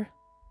here.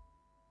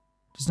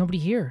 There's nobody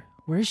here.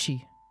 Where is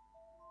she?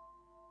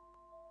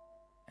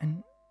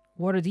 And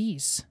what are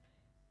these?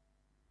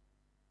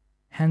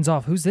 Hands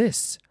off. Who's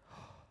this?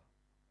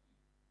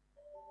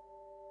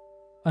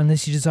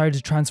 Unless you desire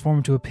to transform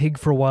into a pig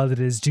for a while, that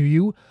is, do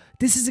you?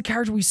 This is a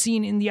character we've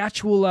seen in the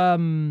actual,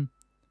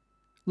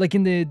 like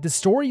in the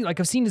story. Like,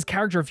 I've seen this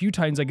character a few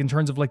times, like in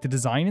terms of like the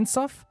design and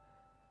stuff.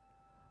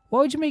 Why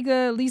would you make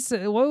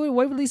Lisa? Why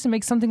would Lisa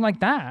make something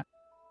like that?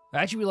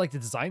 I actually really like the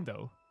design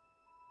though.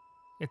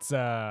 It's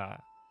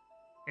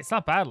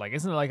not bad. Like,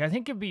 isn't it? Like, I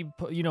think it'd be,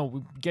 you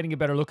know, getting a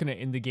better look at it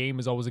in the game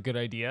is always a good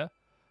idea,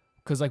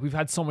 because like we've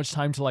had so much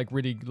time to like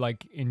really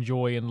like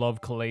enjoy and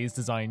love Collei's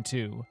design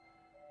too.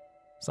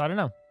 So I don't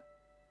know.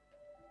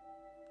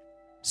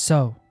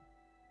 So,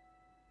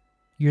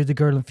 you're the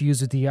girl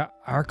infused with the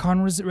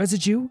Archon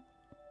residue?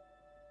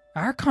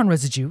 Archon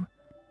residue?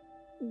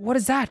 What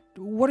is that?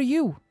 What are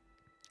you?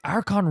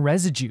 Archon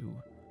residue.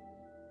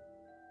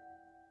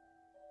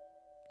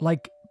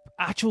 Like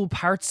actual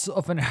parts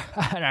of an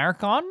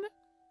Archon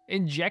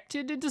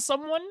injected into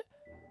someone?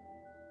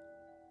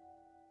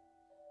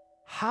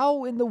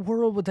 How in the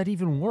world would that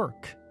even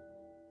work?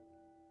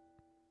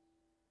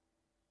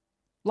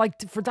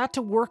 Like, for that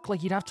to work,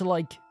 like, you'd have to,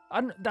 like...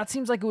 that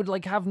seems like it would,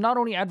 like, have not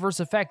only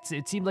adverse effects,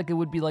 it seemed like it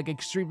would be, like,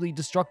 extremely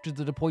destructive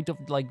to the point of,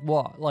 like,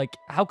 what? Like,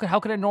 how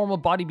could a normal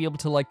body be able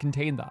to, like,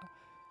 contain that?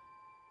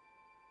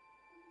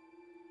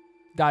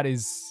 That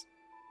is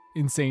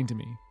insane to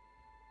me.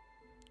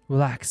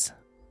 Relax.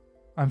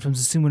 I'm from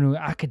Susumu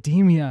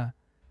Academia.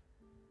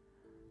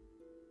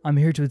 I'm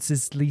here to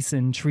assist Lisa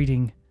in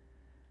treating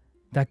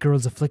that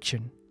girl's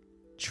affliction.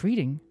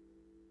 Treating?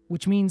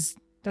 Which means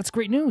that's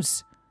great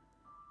news.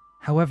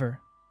 However,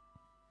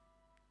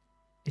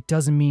 it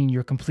doesn't mean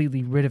you're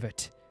completely rid of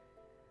it,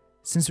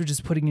 since we're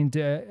just putting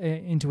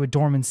into a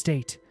dormant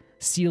state,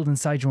 sealed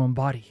inside your own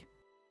body.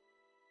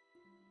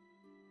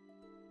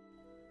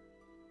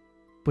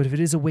 But if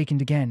it is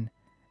awakened again,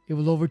 it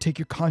will overtake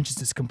your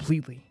consciousness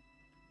completely.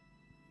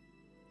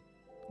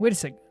 Wait a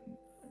sec.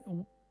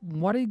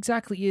 What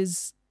exactly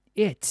is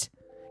it?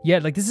 Yeah,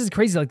 like, this is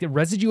crazy. Like, the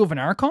residue of an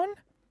Archon?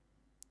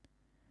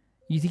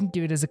 You think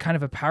of it as a kind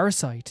of a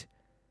parasite,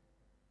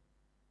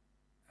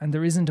 and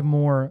there isn't a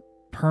more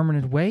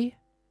permanent way?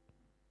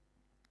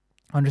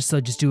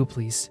 Understood, just do it,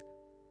 please.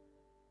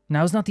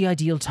 Now's not the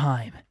ideal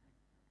time.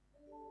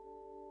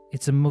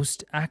 It's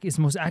most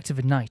active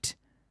at night.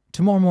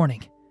 Tomorrow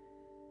morning.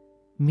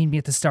 Meet me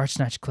at the Star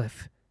Snatch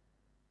Cliff.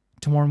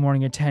 Tomorrow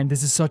morning at 10.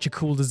 This is such a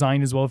cool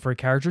design as well for a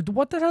character.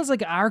 What the hell is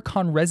like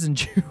Archon Resin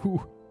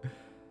Jew?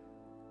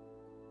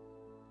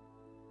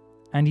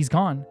 And he's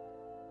gone.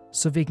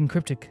 So vague and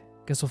cryptic.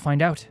 Guess we'll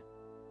find out.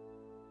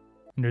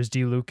 And there's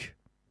D. Luke.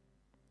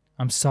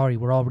 I'm sorry,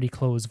 we're already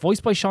closed.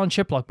 Voiced by Sean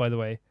Chiplock, by the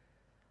way.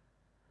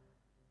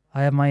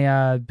 I have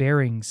my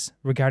bearings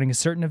regarding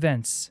certain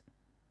events.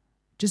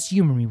 Just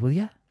humor me, will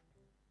ya?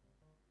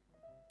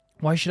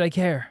 Why should I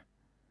care?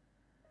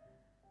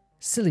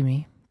 Silly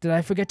me. Did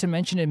I forget to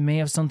mention it may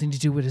have something to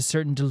do with a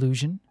certain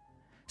delusion?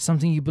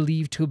 Something you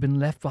believe to have been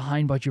left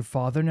behind by your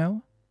father,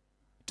 no?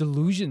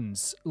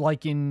 Delusions,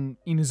 like in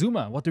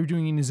Inazuma, what they're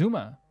doing in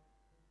Inazuma.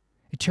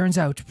 It turns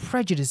out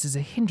prejudice is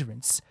a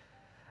hindrance,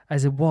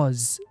 as it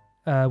was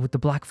with the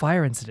Black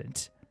Fire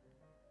incident.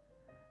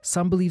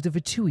 Some believe the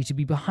Vitui to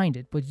be behind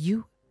it, but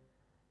you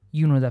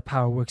know that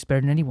power works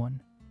better than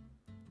anyone.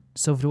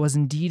 So if it was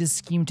indeed a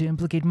scheme to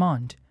implicate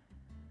Mond,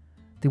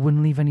 they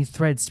wouldn't leave any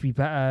threads to be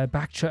tracked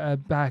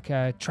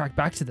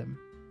back to them.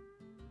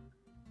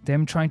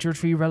 Them trying to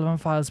retrieve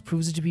relevant files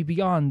proves it to be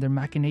beyond their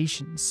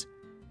machinations.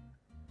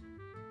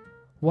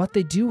 What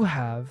they do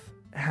have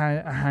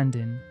a hand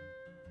in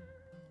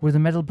were the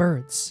metal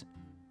birds,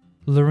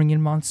 luring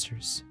in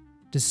monsters,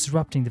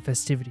 disrupting the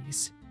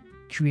festivities,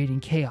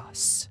 creating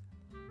chaos.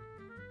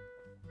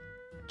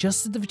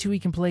 Just as the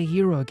Vitui can play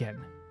hero again.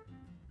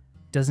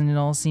 Doesn't it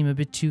all seem a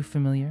bit too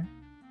familiar?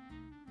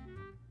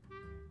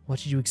 What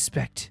did you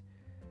expect?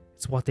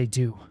 It's what they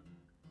do.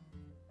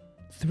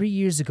 3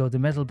 years ago, the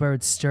metal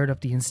birds stirred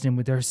up the incident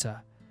with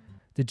Ursa,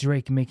 the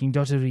Drake making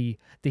Dottery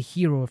the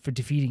hero for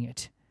defeating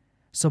it,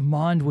 so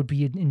Mond would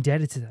be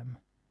indebted to them.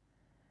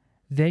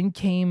 Then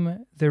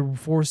came their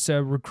forced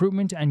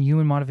recruitment and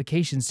human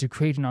modifications to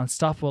create an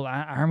unstoppable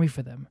army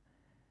for them.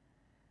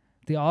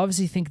 They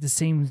obviously think the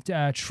same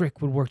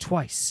trick would work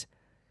twice.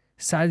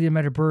 Sadly, the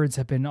metal birds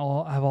have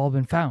all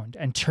been found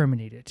and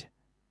terminated.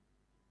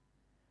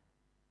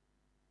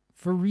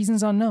 For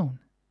reasons unknown,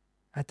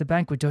 at the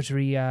banquet,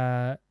 Dottery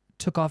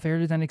took off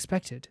earlier than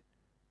expected.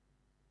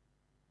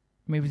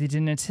 Maybe they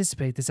didn't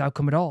anticipate this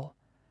outcome at all.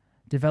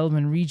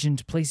 Development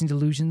regent placing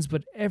delusions,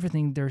 but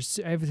everything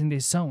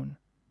they've sown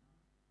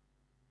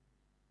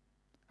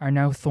are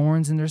now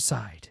thorns in their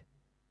side.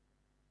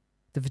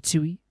 The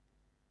Vitui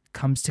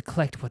comes to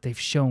collect what they've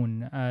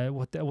shown,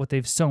 what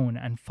they've sown,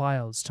 and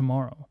files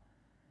tomorrow.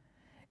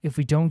 If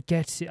we don't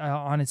get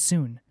on it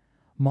soon,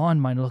 Mon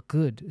might look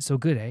good. So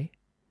good, eh?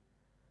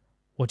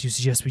 What do you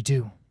suggest we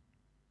do?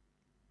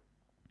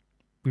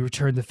 We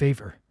return the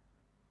favor.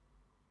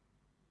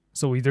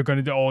 So either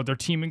they're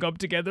teaming up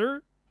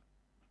together?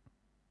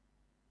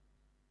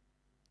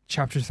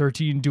 Chapter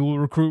 13, dual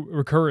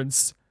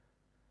recurrence.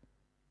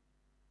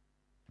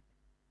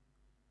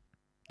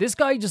 This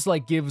guy just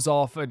like gives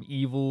off an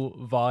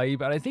evil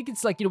vibe, and I think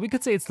it's like, we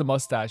could say it's the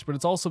mustache, but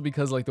it's also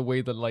because like the way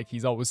that like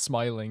he's always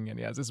smiling and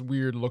he has this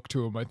weird look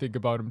to him. I think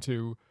about him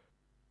too.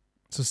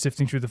 So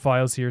sifting through the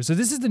files here. So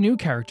this is the new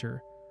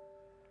character.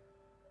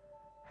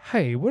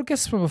 Hey, we're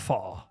guests from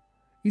afar.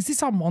 Is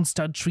this how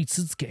Mondstadt treats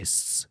its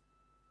guests?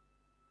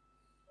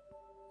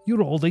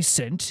 You're all they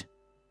sent?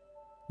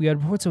 We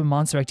had reports of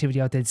monster activity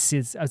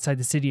outside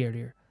the city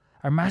earlier.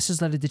 Our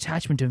masters led a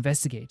detachment to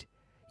investigate.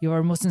 You have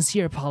our most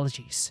sincere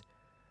apologies.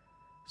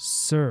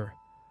 Sir,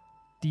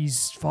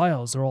 these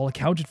files are all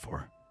accounted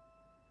for.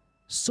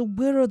 So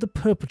where are the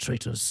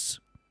perpetrators?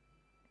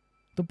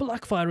 The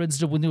Blackfire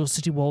incident within your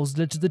city walls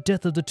led to the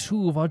death of the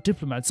 2 of our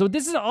diplomats. So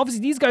this is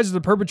obviously, these guys are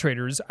the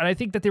perpetrators, and I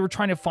think that they were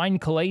trying to find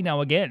Collei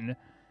now again.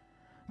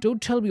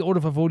 Don't tell me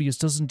Order Favonius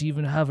doesn't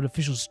even have an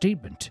official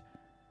statement.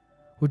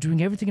 We're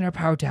doing everything in our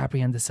power to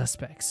apprehend the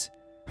suspects.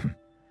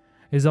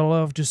 Is that all I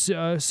have to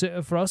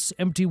say for us?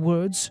 Empty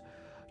words?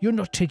 You're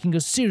not taking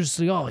us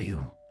seriously, are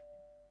you?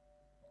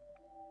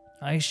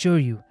 I assure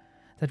you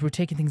that we're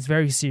taking things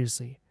very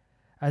seriously,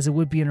 as it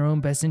would be in our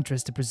own best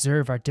interest to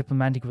preserve our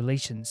diplomatic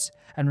relations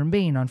and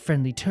remain on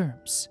friendly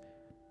terms.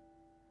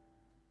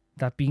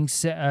 That being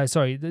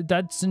said,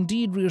 that's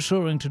indeed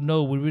reassuring to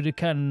know we really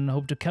can and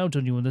hope to count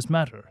on you in this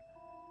matter.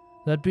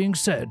 That being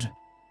said,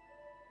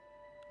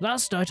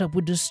 last night I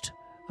witnessed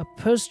a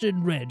person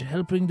in red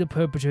helping the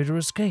perpetrator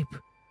escape.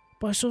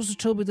 My sources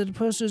told me that the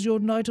person is your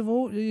knight of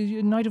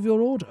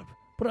your order,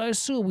 but I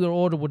assume your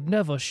order would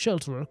never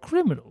shelter a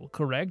criminal,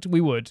 correct? We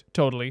would,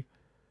 totally.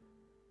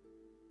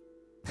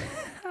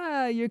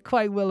 You're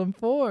quite well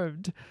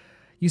informed.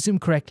 You assume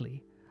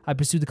correctly. I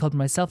pursued the culprit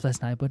myself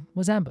last night, but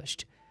was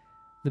ambushed.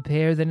 The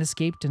pair then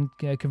escaped and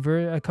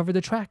covered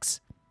their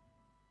tracks.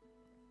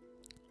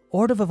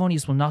 Order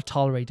Favonius will not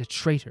tolerate a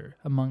traitor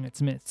among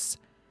its myths.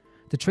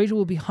 The traitor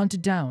will be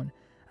hunted down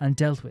and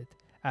dealt with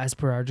as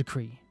per our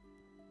decree.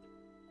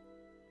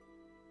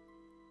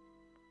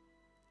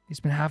 It's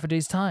been half a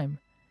day's time.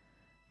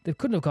 They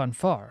couldn't have gone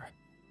far.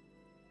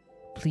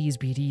 Please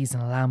be at ease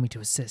and allow me to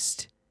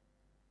assist.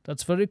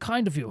 That's very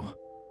kind of you.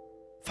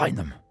 Find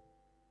them.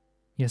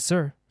 Yes,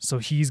 sir. So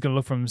he's going to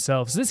look for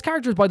himself. So this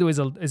character, by the way,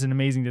 is an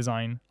amazing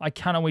design. I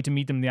cannot wait to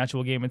meet them in the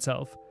actual game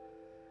itself.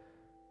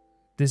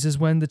 This is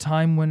when the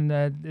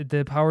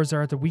powers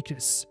are at their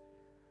weakness.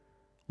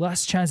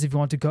 Last chance if you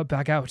want to go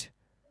back out.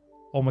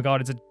 Oh my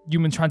god, it's a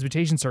human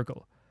transmutation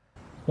circle.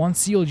 Once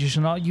sealed, you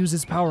shall not use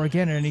its power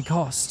again at any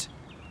cost,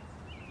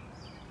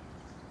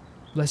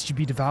 lest you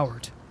be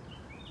devoured.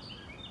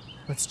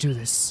 Let's do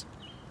this.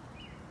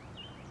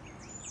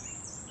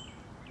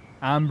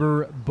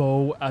 Amber,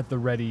 bow at the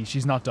ready.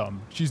 She's not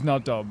dumb. She's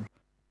not dumb.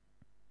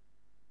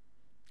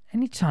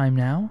 Any time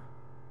now.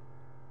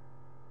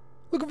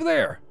 Look over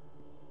there.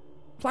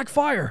 Black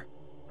fire.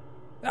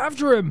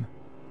 After him.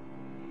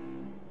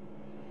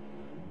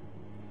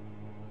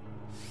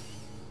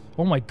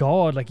 Oh my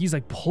god, like he's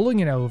like pulling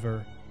it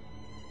over.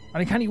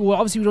 And I can't even, well,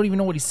 obviously we don't even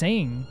know what he's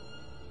saying.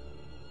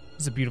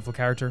 This is a beautiful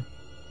character.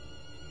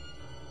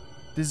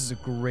 This is a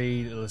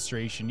great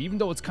illustration. Even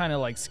though it's kind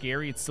of like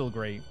scary, it's still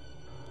great.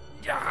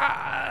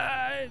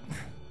 Yeah!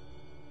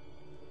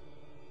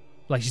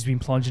 Like she's been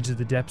plunged into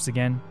the depths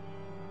again.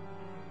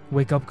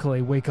 Wake up,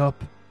 Collei, wake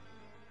up.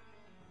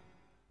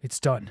 It's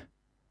done.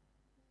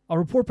 I'll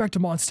report back to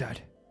Mondstadt.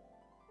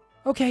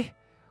 Okay,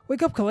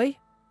 wake up, Collei.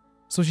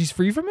 So she's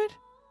free from it?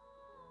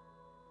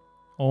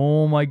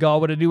 Oh my god,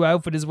 what a new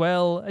outfit as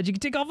well. And you can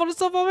take off all the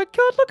stuff. Oh my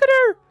god, look at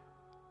her.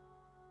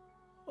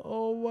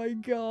 Oh my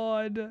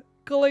god.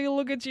 Collei,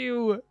 look at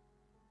you.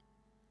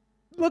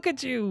 Look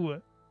at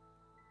you.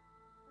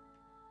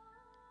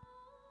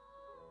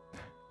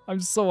 I'm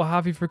so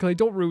happy for Collei.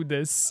 Don't ruin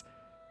this.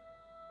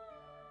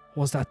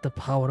 Was that the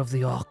power of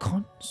the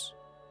Archons?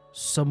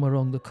 Somewhere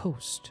on the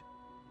coast.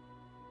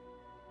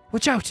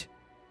 Watch out!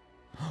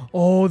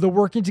 Oh, they're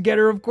working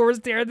together, of course,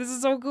 there. This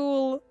is so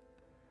cool.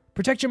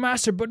 Protect your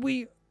master, but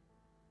we...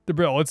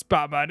 Oh, it's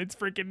Batman. It's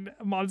freaking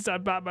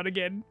Mondstadt Batman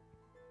again.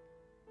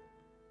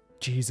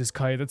 Jesus,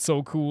 Kai, that's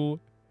so cool.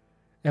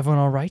 Everyone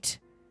all right?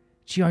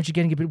 Gee, aren't you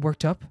getting a bit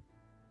worked up?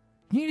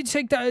 You need to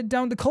take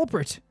down the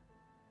culprit.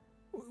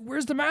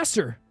 Where's the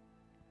master?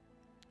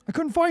 I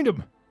couldn't find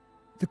him.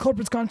 The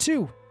culprit's gone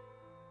too.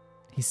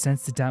 He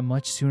sensed it that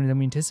much sooner than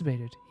we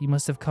anticipated. He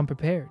must have come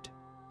prepared.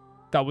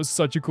 That was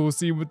such a cool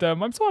scene with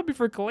them. I'm so happy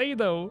for Collei,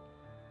 though.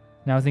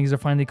 Now things are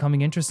finally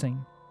coming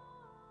interesting.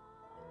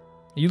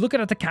 Are you looking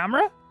at the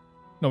camera?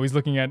 No, he's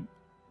looking at...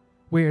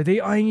 Wait, are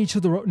they eyeing each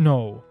other up?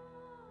 No.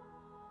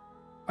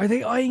 Are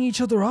they eyeing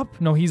each other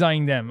up? No, he's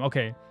eyeing them.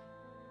 Okay.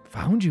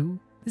 Found you.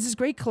 This is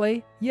great,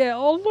 Collei. Yeah,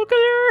 oh, look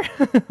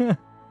at her.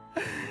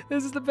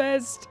 This is the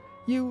best.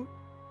 You...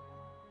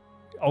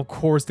 Of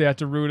course they have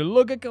to ruin it.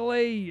 Look at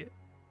Collei.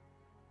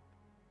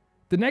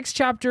 The next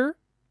chapter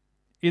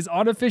is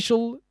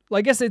unofficial. Well,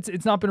 I guess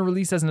it's not been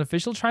released as an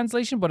official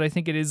translation, but I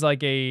think it is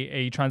like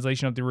a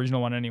translation of the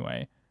original one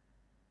anyway.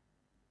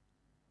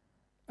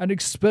 An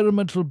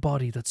experimental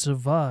body that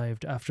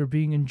survived after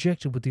being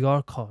injected with the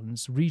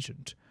Archon's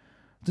regent.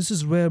 This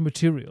is rare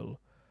material.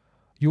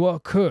 You are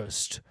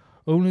cursed.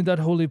 Only that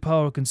holy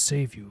power can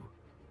save you.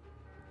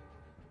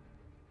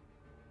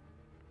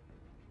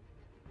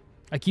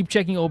 I keep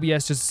checking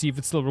OBS just to see if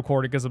it's still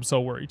recorded because I'm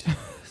so worried.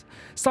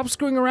 Stop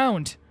screwing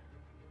around.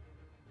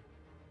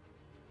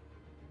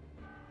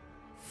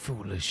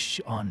 Foolish,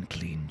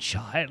 unclean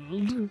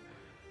child.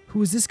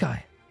 Who is this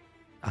guy?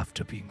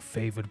 After being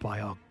favored by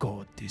our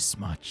god this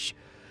much,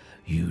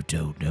 you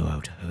don't know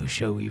how to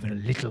show even a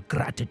little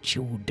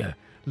gratitude.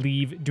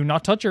 Leave. Do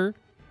not touch her.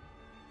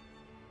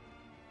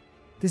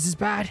 This is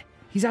bad.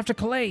 He's after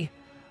Collei.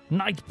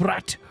 Night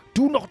brat,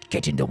 do not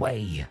get in the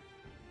way.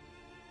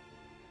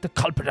 The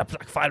culprit of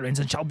Black Fire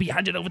and shall be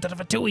handed over to the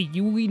Fatui.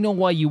 We know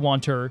why you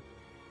want her.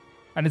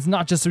 And it's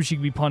not just so she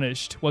can be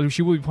punished. Well,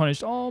 she will be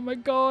punished. Oh my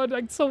god,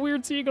 it's so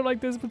weird seeing her like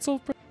this, but so...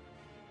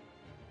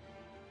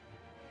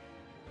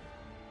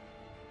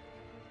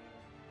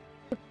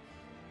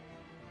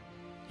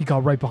 He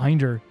got right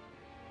behind her.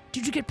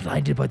 Did you get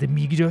blinded by the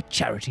meager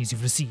charities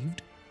you've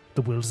received?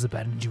 The will has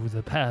abandoned you.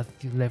 The path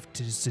you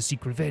left is to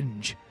seek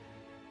revenge.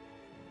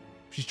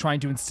 She's trying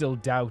to instill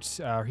doubt.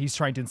 He's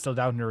trying to instill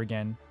doubt in her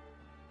again.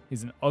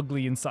 He's an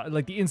ugly inside.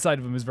 Like, the inside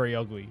of him is very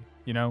ugly,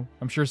 you know?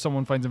 I'm sure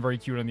someone finds him very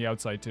cute on the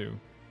outside, too.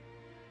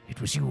 It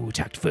was you who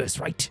attacked first,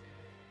 right?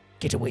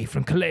 Get away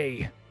from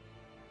Collei.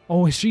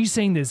 Oh, she's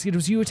saying this. It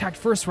was you who attacked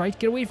first, right?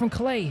 Get away from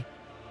Collei.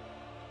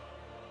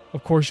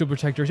 Of course she'll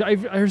protect her.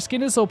 Her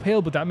skin is so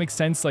pale, but that makes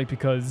sense, like,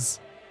 because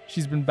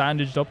she's been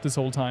bandaged up this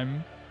whole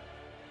time.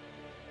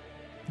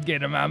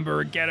 Get him,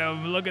 Amber. Get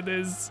him. Look at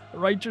this.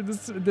 Right through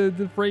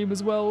the frame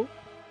as well.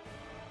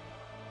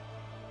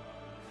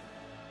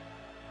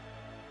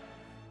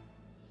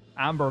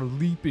 Amber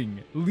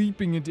leaping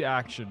into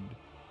action.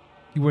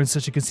 You weren't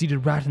such a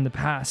conceited rat in the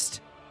past.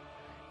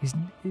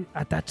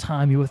 At that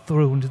time, you were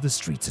thrown to the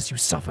streets as you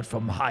suffered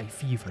from high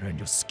fever and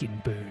your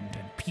skin burned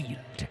and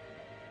peeled.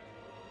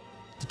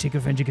 To take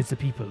revenge against the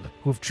people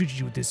who have treated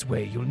you this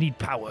way, you'll need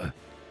power.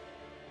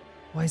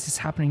 Why is this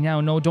happening now?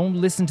 No, don't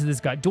listen to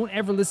this guy. Don't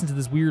ever listen to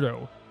this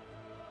weirdo.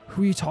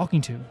 Who are you talking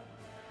to?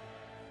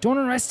 Don't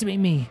underestimate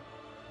me.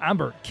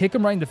 Amber, kick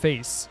him right in the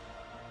face.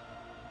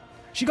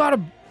 She got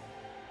him.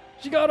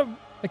 She got him.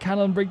 I can't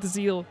let him break the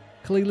seal.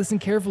 Collei, listen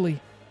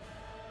carefully.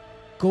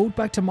 Go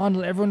back to Mond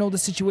and let everyone know the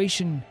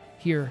situation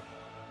here.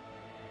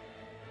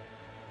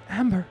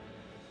 Amber.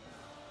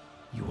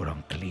 You are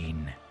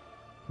unclean.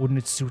 Wouldn't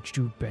it suit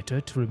you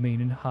better to remain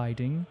in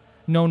hiding?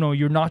 No,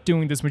 you're not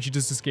doing this when she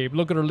just escaped.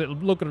 Look at her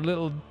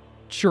little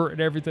shirt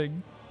and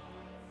everything.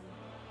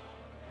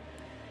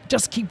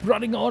 Just keep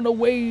running on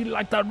away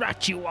like the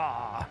rat you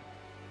are.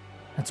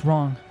 That's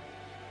wrong.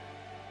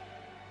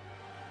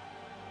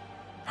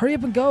 Hurry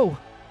up and go.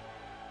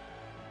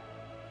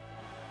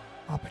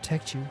 I'll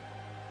protect you.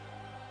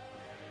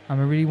 I'm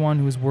a really one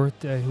who is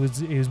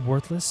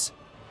worthless.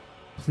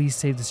 Please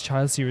save this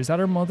child, Seer. Is that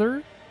her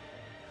mother?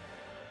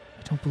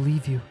 I don't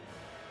believe you.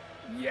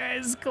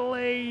 Yes,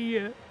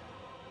 Collei.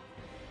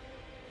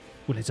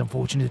 Well, it's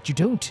unfortunate that you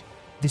don't.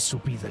 This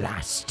will be the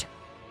last.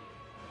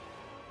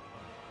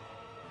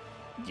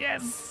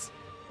 Yes.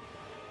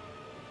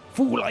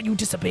 Fool, are you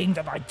disobeying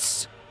the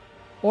rights?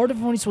 Order of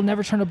Ponies will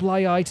never turn a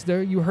blind eye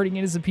to you hurting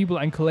innocent people,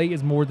 and Collei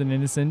is more than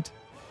innocent.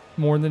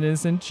 More than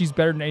innocent. She's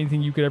better than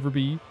anything you could ever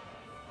be.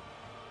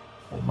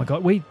 Oh my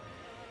god, wait.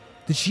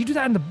 Did she do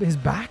that in his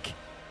back?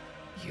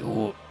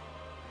 You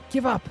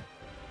give up.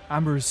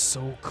 Amber is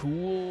so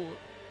cool.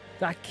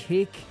 That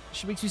kick.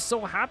 She makes me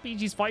so happy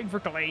she's fighting for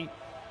Collei.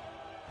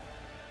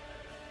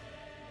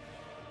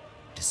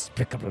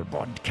 Despicable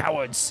Bond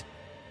cowards.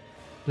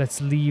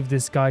 Let's leave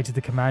this guy to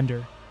the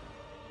commander.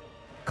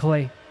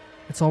 Collei,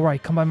 it's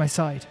alright, come by my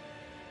side.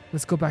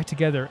 Let's go back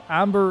together.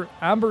 Amber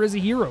is a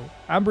hero.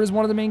 Amber is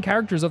one of the main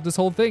characters of this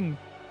whole thing.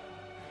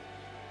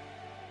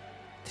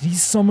 Did he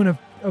summon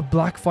a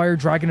black fire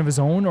dragon of his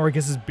own? Or I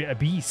guess it's a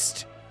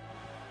beast.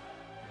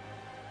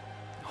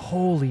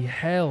 Holy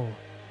hell.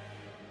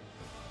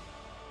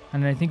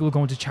 And then I think we'll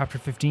go into chapter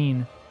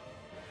 15.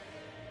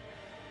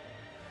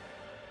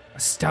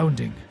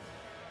 Astounding.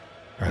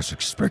 As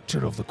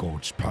expected of the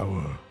god's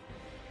power.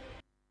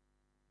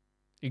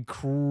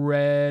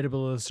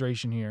 Incredible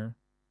illustration here.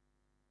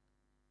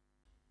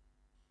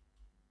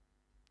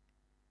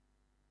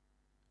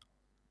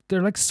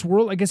 They're like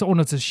swirl. I guess, oh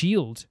no, it's a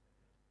shield.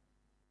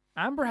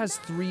 Amber has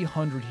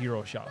 300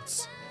 hero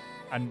shots.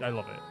 And I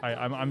love it.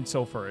 I'm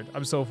so for it.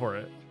 I'm so for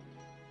it.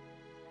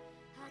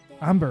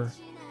 Amber,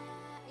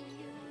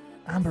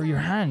 your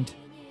hand.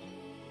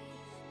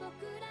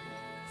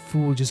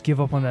 Fool, just give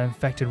up on that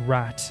infected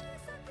rat.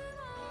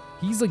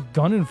 He's like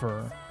gunning for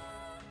her.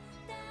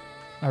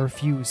 I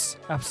refuse.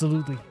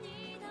 Absolutely.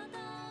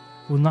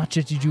 Will not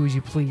let you do as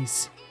you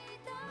please.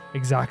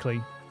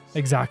 Exactly.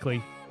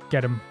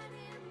 Get him.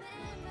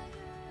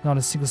 Not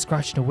a single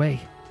scratch in a way.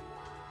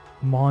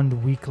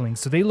 Mond weaklings.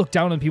 So they look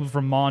down on people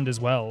from Mond as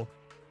well.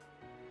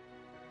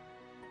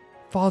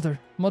 Father,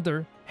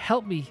 mother,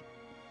 help me.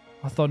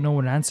 I thought no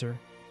one would answer.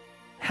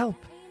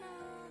 Help.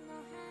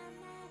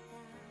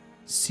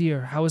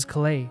 Seer, how is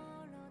Collei?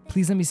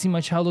 Please let me see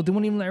my child. Oh, they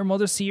won't even let her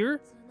mother see her?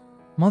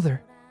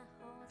 Mother.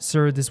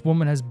 Sir, this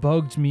woman has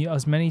bugged me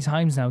as many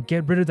times now.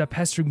 Get rid of that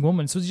pestering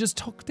woman. So they just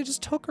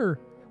took her.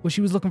 Well,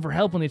 she was looking for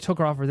help when they took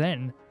her off her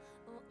then.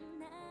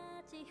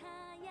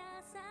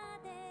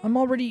 I'm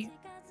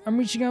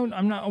reaching out.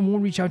 I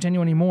won't reach out to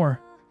anyone anymore.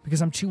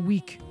 Because I'm too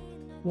weak.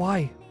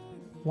 Why?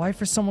 Why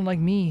for someone like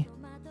me?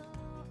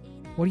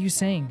 What are you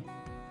saying?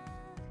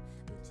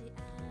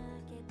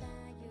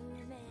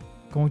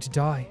 Going to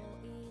die.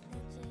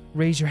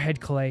 Raise your head,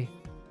 Collei.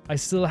 I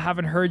still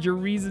haven't heard your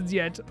reasons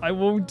yet. I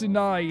won't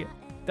deny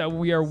that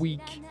we are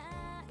weak.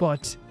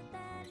 But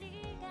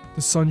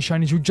the sun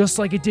shining through just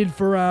like it did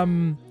for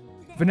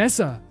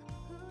Vanessa.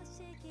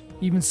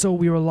 Even so,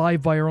 we are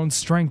alive by our own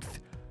strength.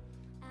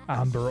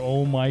 Amber,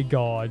 oh my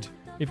god.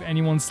 If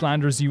anyone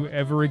slanders you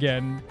ever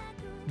again,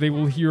 they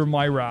will hear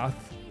my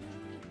wrath.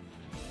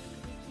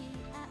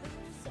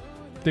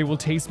 They will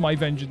taste my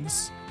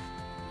vengeance.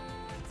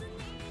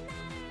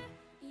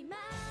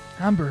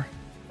 Amber.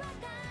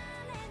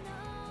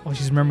 Oh,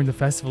 she's remembering the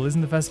festival.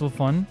 Isn't the festival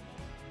fun?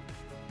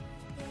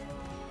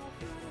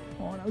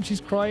 Oh no,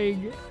 she's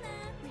crying.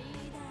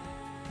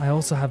 I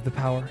also have the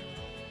power.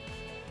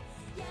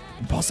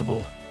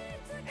 Impossible.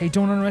 Hey,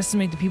 don't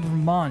underestimate the people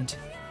from Mond.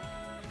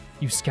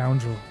 You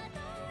scoundrel.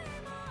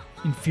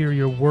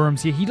 Inferior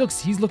worms. Yeah,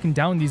 he's looking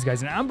down on these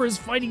guys, and Amber is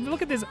fighting.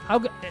 Look at this.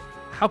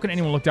 How can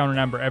anyone look down on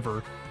Amber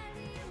ever?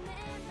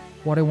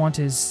 What I want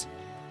is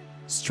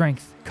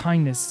strength,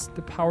 kindness,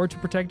 the power to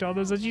protect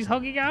others, and she's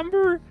hugging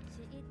Amber.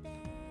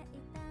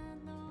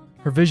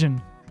 Her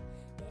vision.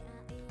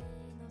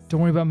 Don't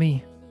worry about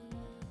me.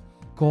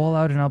 Go all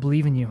out and I'll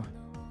believe in you.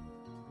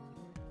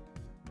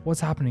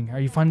 What's happening? Are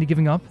you finally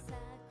giving up?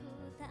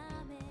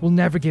 We'll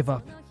never give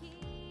up.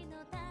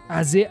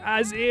 As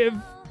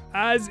if.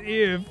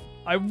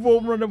 I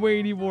won't run away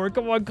anymore.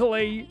 Come on,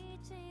 Collei.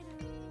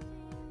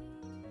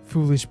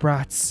 Foolish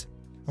brats.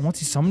 And what's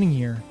he summoning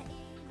here?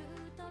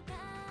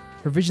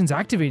 Her vision's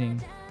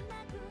activating.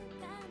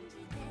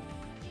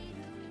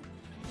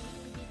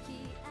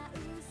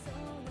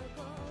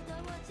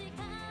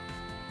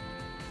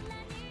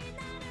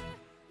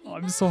 Oh,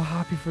 I'm so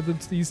happy for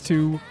these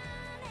two.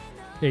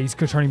 Yeah, he's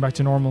turning back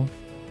to normal.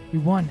 We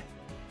won.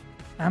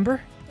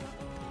 Amber?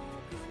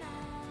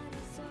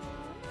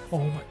 Oh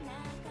my.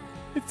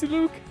 It's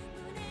Luke.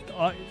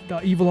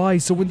 The evil eye.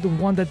 So when the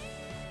one that...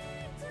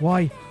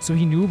 Why? So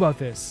he knew about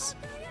this.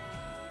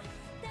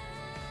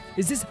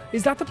 Is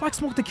that the black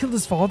smoke that killed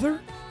his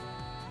father?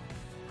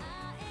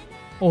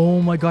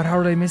 Oh my god,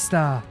 how did I miss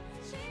that?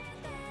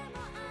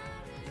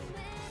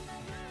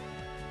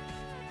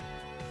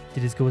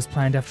 Did this go as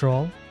planned after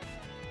all?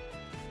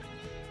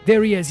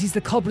 There he is. He's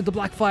the culprit of the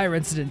Black Fire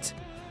incident.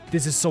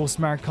 This is so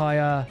smart,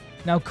 Kaya.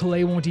 Now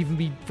Collei won't even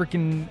be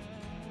freaking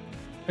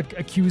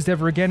accused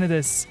ever again of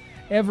this.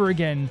 Ever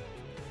again.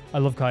 I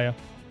love Kaya.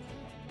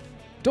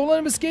 Don't let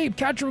him escape.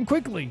 Capture him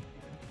quickly.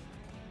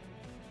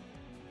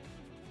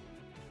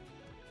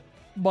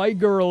 My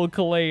girl,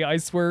 Collei. I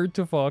swear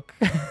to fuck.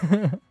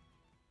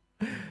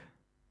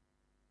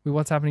 Wait,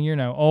 what's happening here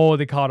now? Oh,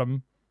 they caught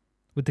him.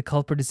 With the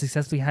culprit to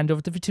successfully hand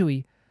over to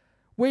Fatui.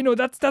 Wait, no,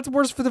 that's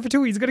worse for the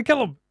Fatui. He's gonna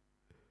kill him.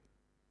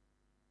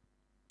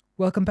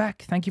 Welcome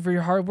back. Thank you for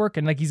your hard work.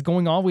 And like he's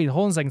going off. Wait,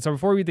 hold on a second. So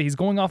before we read that, he's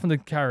going off in the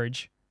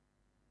carriage.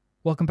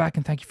 Welcome back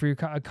and thank you for your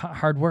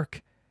hard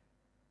work.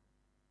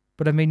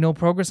 But I've made no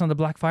progress on the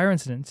Black Fire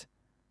incident.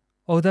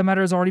 Oh, that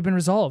matter has already been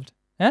resolved.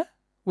 Huh?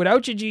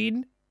 Without you,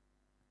 Jean.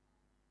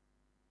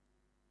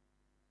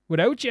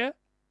 Without you.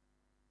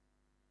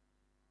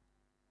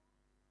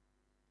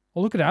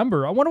 Oh, look at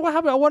Amber. I wonder what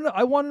happened. I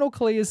want to know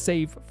Collei is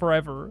safe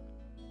forever.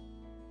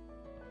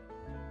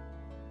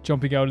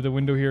 Jumping out of the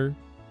window here.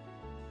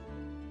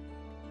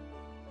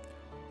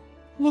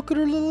 Look at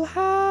her little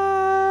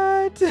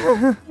hat.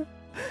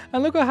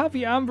 And look how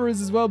happy Amber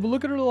is as well. But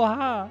look at her little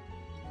hat.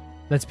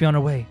 Let's be on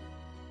our way.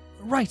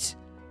 Right.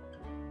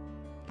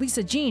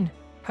 Lisa, Jean,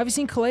 have you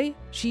seen Collei?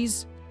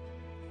 She's...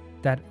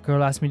 That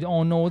girl asked me to...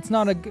 Oh no, it's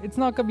not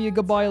gonna be a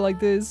goodbye like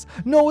this.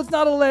 No, it's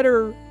not a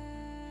letter.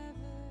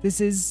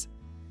 This is...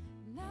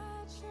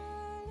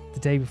 the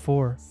day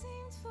before.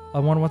 I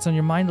wonder what's on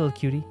your mind, little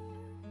cutie.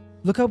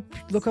 Look how...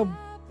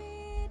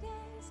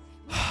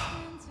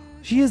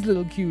 She is a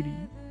little cutie.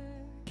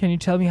 Can you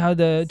tell me how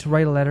to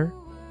write a letter?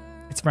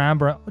 It's for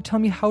Amber. Oh, tell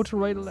me how to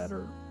write a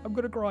letter. I'm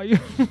gonna cry.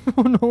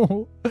 Oh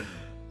no.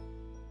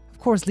 Of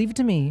course, leave it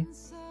to me.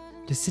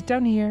 Just sit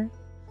down here.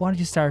 Why don't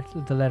you start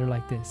the letter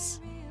like this?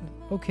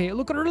 Okay,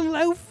 look at her little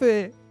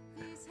outfit.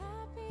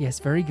 Yes,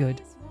 very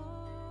good.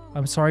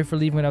 I'm sorry for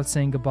leaving without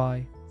saying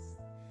goodbye.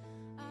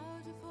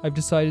 I've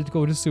decided to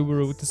go to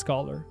Subaru with the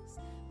scholar.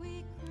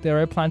 There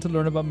I plan to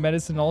learn about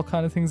medicine and all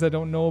kind of things I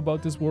don't know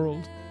about this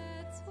world.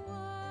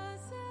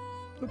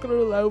 Look at her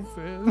little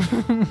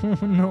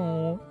outfit.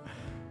 No.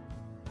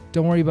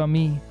 Don't worry about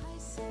me.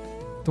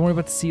 Don't worry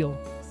about the seal.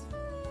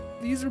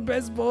 These are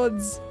best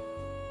buds.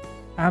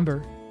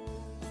 Amber,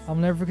 I'll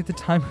never forget the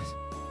time.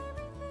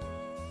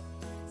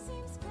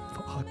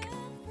 Fuck.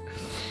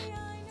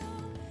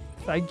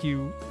 Thank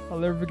you. I'll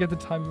never forget the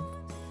time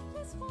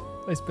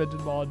I spent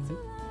in Bond.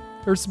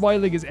 Her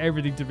smiling is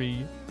everything to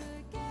me.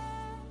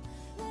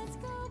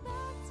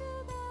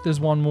 There's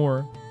one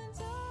more.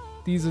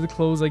 These are the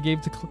clothes I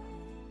gave to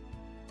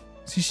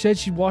She said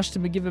she'd wash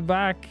them and give it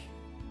back.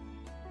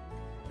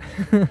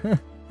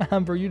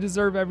 Amber, you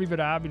deserve every bit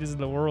of happiness in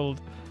the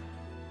world.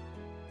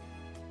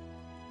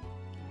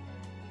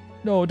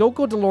 No, don't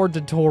go to Lord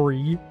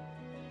Dottore.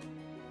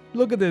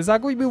 Look at this. How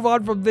can we move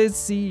on from this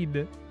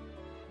scene?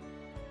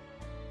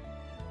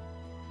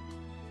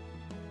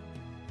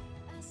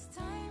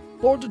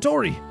 Lord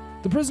Dottore,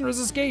 the prisoner has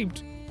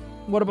escaped.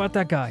 What about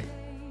that guy?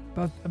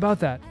 About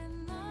that.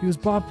 He was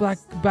brought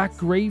back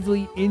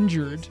gravely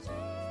injured.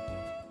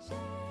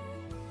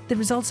 The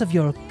results of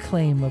your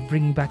claim of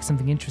bringing back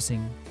something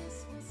interesting.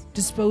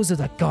 Dispose of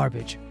that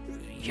garbage.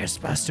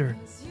 Yes, master.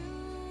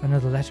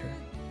 Another letter.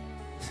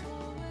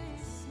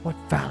 What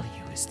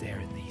value is there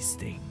in these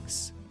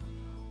things?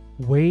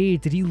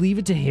 Wait, did he leave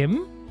it to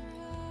him?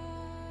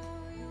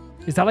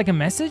 Is that like a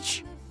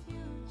message?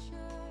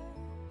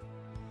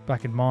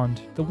 Back in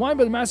Mond. The wine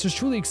by the master is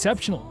truly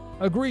exceptional.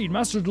 Agreed,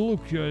 Master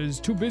DeLuc is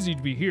too busy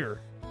to be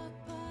here.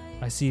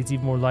 I see it's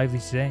even more lively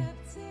today.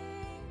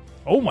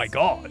 Oh my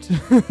god!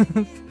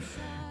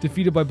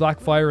 Defeated by Black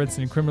Fire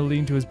incident, criminal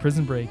leading to his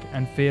prison break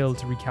and failed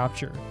to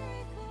recapture.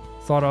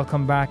 Thought I'll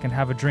come back and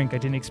have a drink. I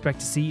didn't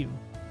expect to see you.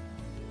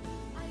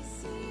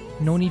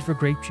 No need for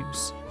grape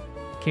juice.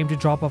 Came to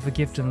drop off a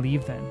gift and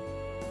leave then.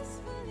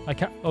 I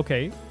can't.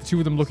 Okay, the two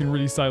of them looking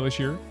really stylish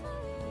here.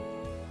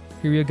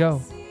 Here you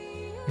go.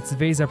 It's the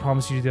vase I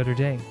promised you the other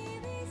day.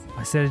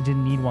 I said I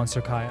didn't need one,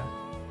 Sir Kaya.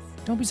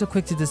 Don't be so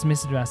quick to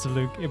dismiss it, Master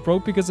Luke. It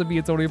broke because of me.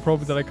 It's only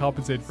appropriate that I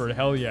compensate for it.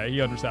 Hell yeah, he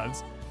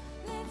understands.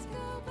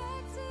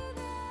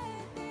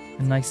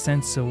 A nice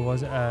sense, so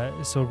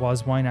it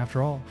was wine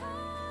after all.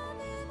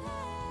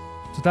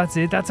 So that's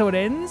it. That's how it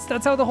ends.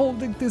 That's how the whole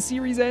the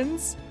series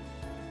ends.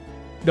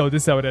 No,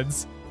 this is how it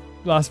ends.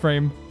 Last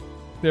frame.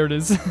 There it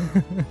is.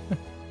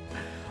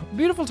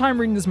 Beautiful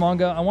time reading this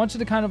manga. I wanted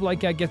to kind of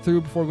like get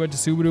through before we went to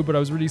Subaru, but I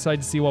was really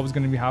excited to see what was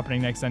going to be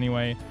happening next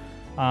anyway.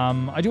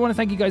 I do want to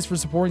thank you guys for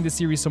supporting this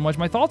series so much.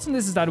 My thoughts on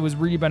this is that it was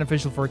really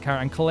beneficial for a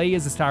character, and Collei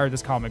is the star of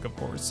this comic, of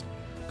course.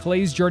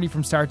 Collei's journey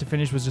from start to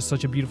finish was just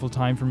such a beautiful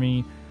time for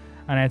me,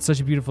 and I had such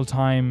a beautiful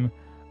time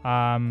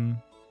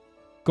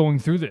going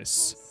through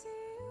this.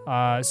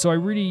 So I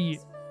really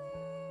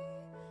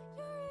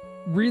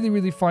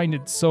find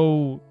it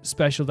so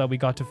special that we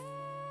got to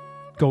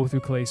go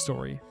through Collei's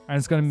story, and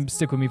it's going to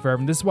stick with me forever.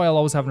 And this is why I'll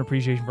always have an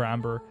appreciation for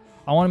Amber.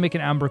 I want to make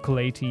an Amber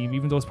Collei team,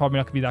 even though it's probably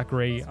not going to be that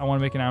great. I want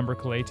to make an Amber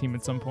Collei team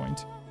at some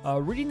point.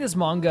 Reading this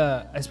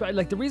manga,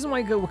 like the reason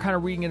why we're kind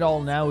of reading it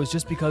all now is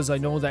just because I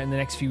know that in the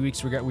next few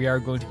weeks we are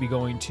going to be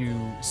going to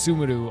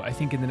Sumeru, I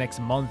think in the next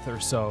month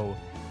or so,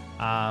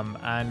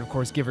 and of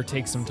course give or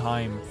take some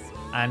time.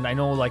 And I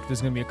know like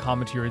there's going to be a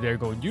commentator there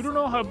going, you don't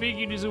know how big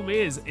Inazuma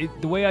is.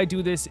 The way I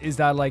do this is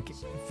that like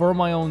for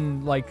my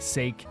own like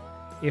sake,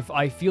 if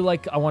I feel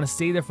like I want to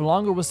stay there for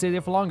longer, we'll stay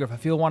there for longer. If I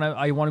feel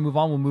I want to move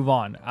on, we'll move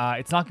on.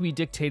 It's not going to be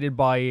dictated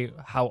by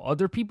how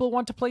other people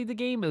want to play the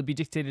game. It'll be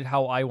dictated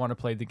how I want to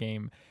play the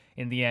game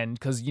in the end,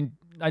 because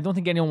I don't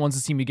think anyone wants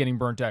to see me getting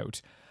burnt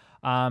out.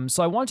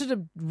 So I wanted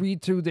to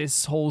read through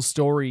this whole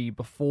story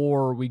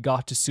before we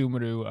got to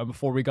Sumeru and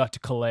before we got to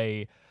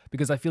Collei,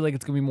 because I feel like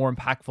it's going to be more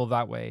impactful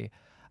that way.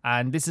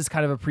 And this is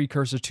kind of a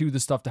precursor to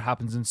the stuff that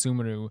happens in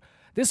Sumeru.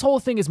 This whole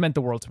thing has meant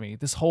the world to me,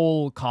 this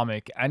whole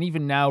comic, and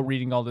even now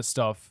reading all this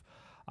stuff,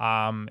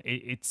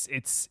 it's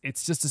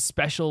just a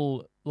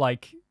special,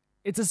 like,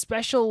 it's a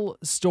special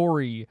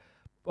story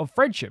of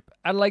friendship.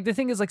 And like the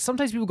thing is, like,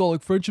 sometimes people go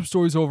like friendship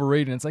stories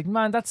overrated, and it's like,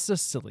 man, that's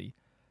just silly.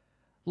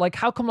 Like,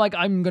 how come like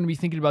I'm gonna be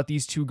thinking about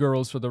these two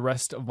girls for the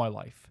rest of my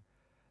life?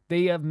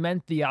 They have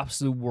meant the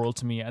absolute world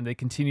to me, and they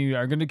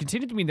are going to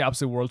continue to mean the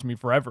absolute world to me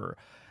forever.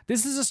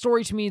 This is a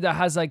story to me that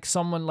has like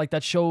someone like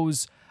that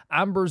shows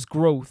Amber's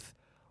growth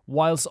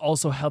whilst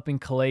also helping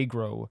Collei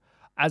grow.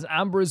 As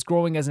Amber is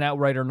growing as an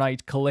Outrider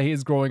Knight, Collei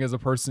is growing as a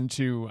person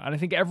too. And I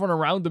think everyone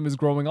around them is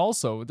growing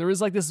also. There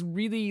is like this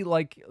really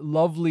like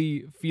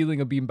lovely feeling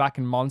of being back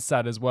in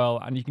Mondstadt as well.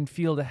 And you can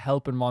feel the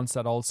help in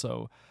Mondstadt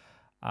also.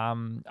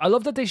 I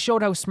love that they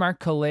showed how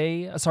smart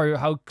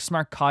how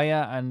smart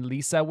Kaya and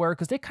Lisa were,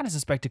 because they kind of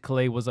suspected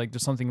Collei was like,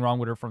 there's something wrong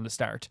with her from the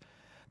start.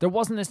 There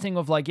wasn't this thing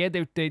of like, yeah,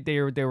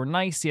 they were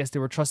nice, yes, they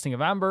were trusting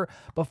of Amber,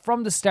 but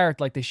from the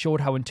start, like they showed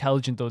how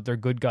intelligent their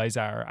good guys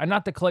are. And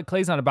not that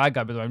Clay's not a bad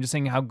guy, by the way, I'm just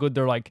saying how good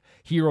their like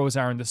heroes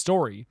are in the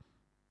story.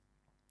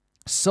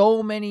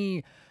 So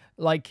many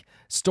like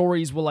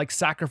stories will like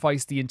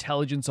sacrifice the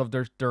intelligence of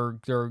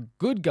their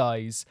good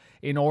guys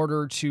in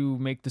order to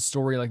make the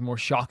story like more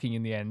shocking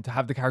in the end, to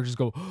have the characters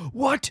go,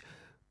 what?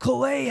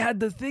 Collei had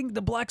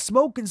the black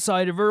smoke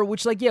inside of her,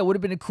 which like, yeah, would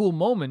have been a cool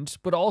moment,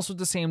 but also at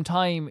the same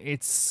time,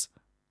 it's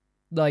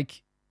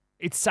like,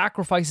 it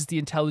sacrifices the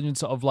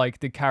intelligence of like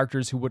the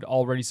characters who would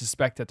already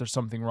suspect that there's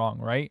something wrong,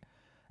 right?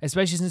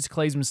 Especially since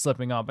Clay's been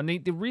slipping up. And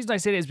the reason I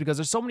say that is because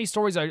there's so many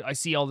stories I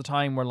see all the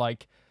time where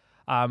like,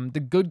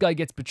 the good guy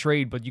gets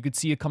betrayed, but you could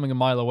see it coming a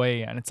mile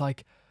away. And it's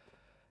like,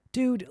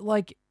 dude,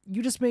 like,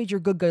 you just made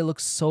your good guy look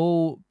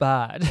so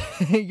bad.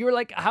 You're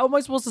like, how am I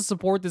supposed to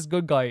support this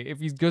good guy if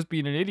he's just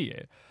being an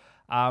idiot?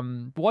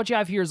 But what you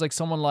have here is like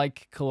someone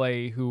like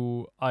Collei,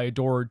 who I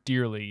adore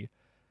dearly,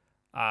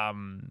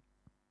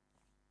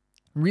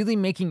 really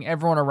making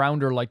everyone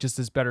around her like just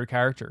this better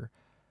character.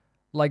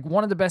 Like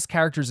one of the best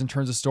characters in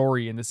terms of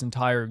story in this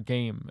entire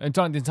game, and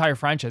the entire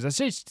franchise.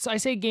 I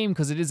say game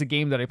because it is a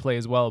game that I play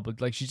as well, but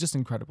like she's just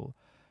incredible.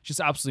 She's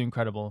absolutely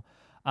incredible.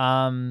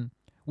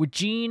 With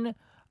Jean,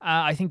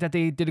 I think that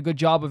they did a good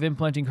job of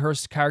implementing her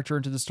character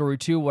into the story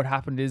too. What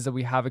happened is that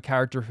we have a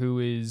character who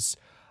is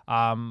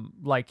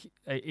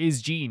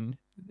is Jean.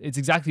 It's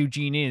exactly who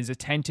Jean is: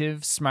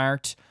 attentive,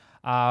 smart,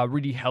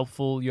 really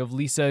helpful. You have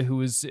Lisa,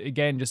 who is,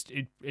 again, just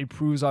it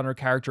improves on her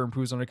character.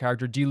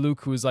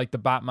 D-Luke, who is like the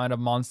Batman of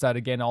Mondstadt,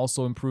 again,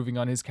 also improving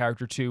on his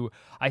character too.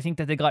 I think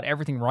that they got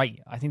everything right.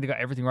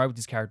 With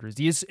these characters.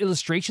 These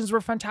illustrations were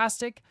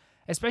fantastic,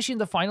 especially in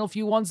the final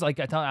few ones.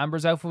 Like, I thought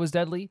Amber's outfit was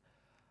deadly.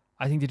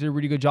 I think they did a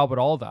really good job with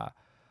all that.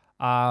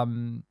 I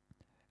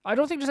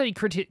don't think there's any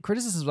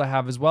criticisms I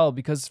have as well,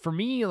 because for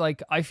me,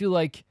 like, I feel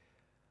like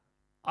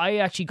I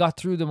actually got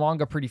through the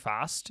manga pretty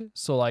fast.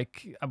 So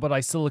like, but I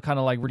still kind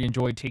of like really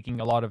enjoyed taking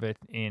a lot of it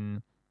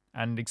in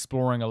and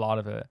exploring a lot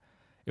of it.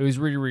 It was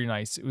really, really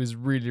nice. It was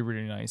really,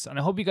 really nice. And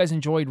I hope you guys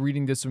enjoyed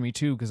reading this with me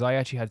too, because I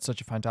actually had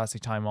such a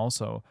fantastic time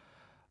also.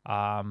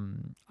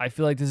 I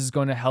feel like this is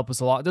going to help us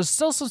a lot. There's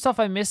still some stuff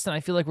I missed, and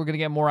I feel like we're going to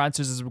get more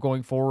answers as we're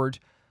going forward.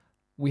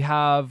 We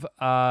have,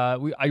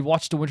 I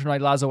watched The Winter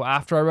Night Lazo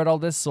after I read all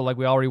this, so like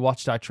we already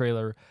watched that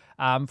trailer.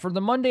 For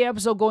the Monday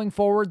episode going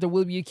forward, there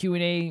will be a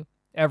Q&A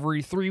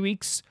every 3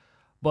 weeks,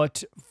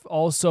 but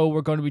also we're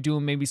going to be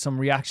doing maybe some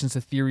reactions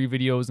to theory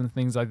videos and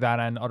things like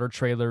that, and other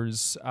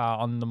trailers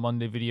on the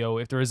Monday video,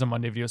 if there is a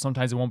Monday video.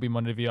 Sometimes it won't be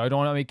Monday video. I don't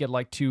want to make it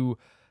like too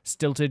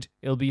stilted.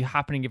 It'll be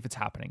happening if it's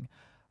happening.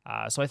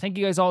 So I thank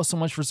you guys all so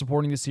much for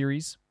supporting the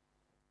series.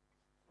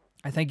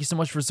 I thank you so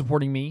much for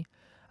supporting me.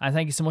 And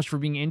thank you so much for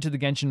being into the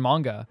Genshin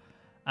manga.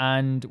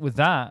 And with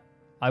that,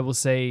 I will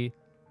say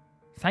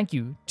thank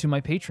you to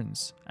my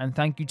patrons. And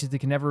thank you to the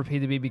Can Never Repay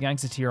the Baby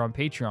Gangsta tier on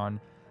Patreon.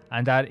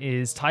 And that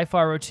is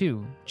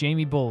Typhiro2,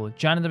 Jamie Bull,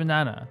 Janet the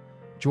Banana,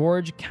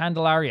 George,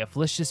 Candelaria,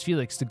 Felicitas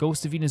Felix, The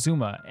Ghost of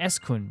Inazuma,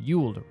 Eskun,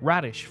 Yule,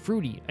 Radish,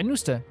 Fruity,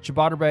 Anusta,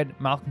 Ciabatta Bread,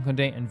 Malcolm Conde,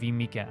 and V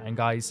Mika. And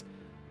guys,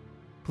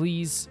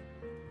 please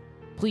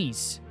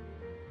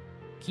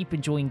keep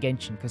enjoying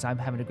Genshin because I'm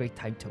having a great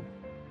time too.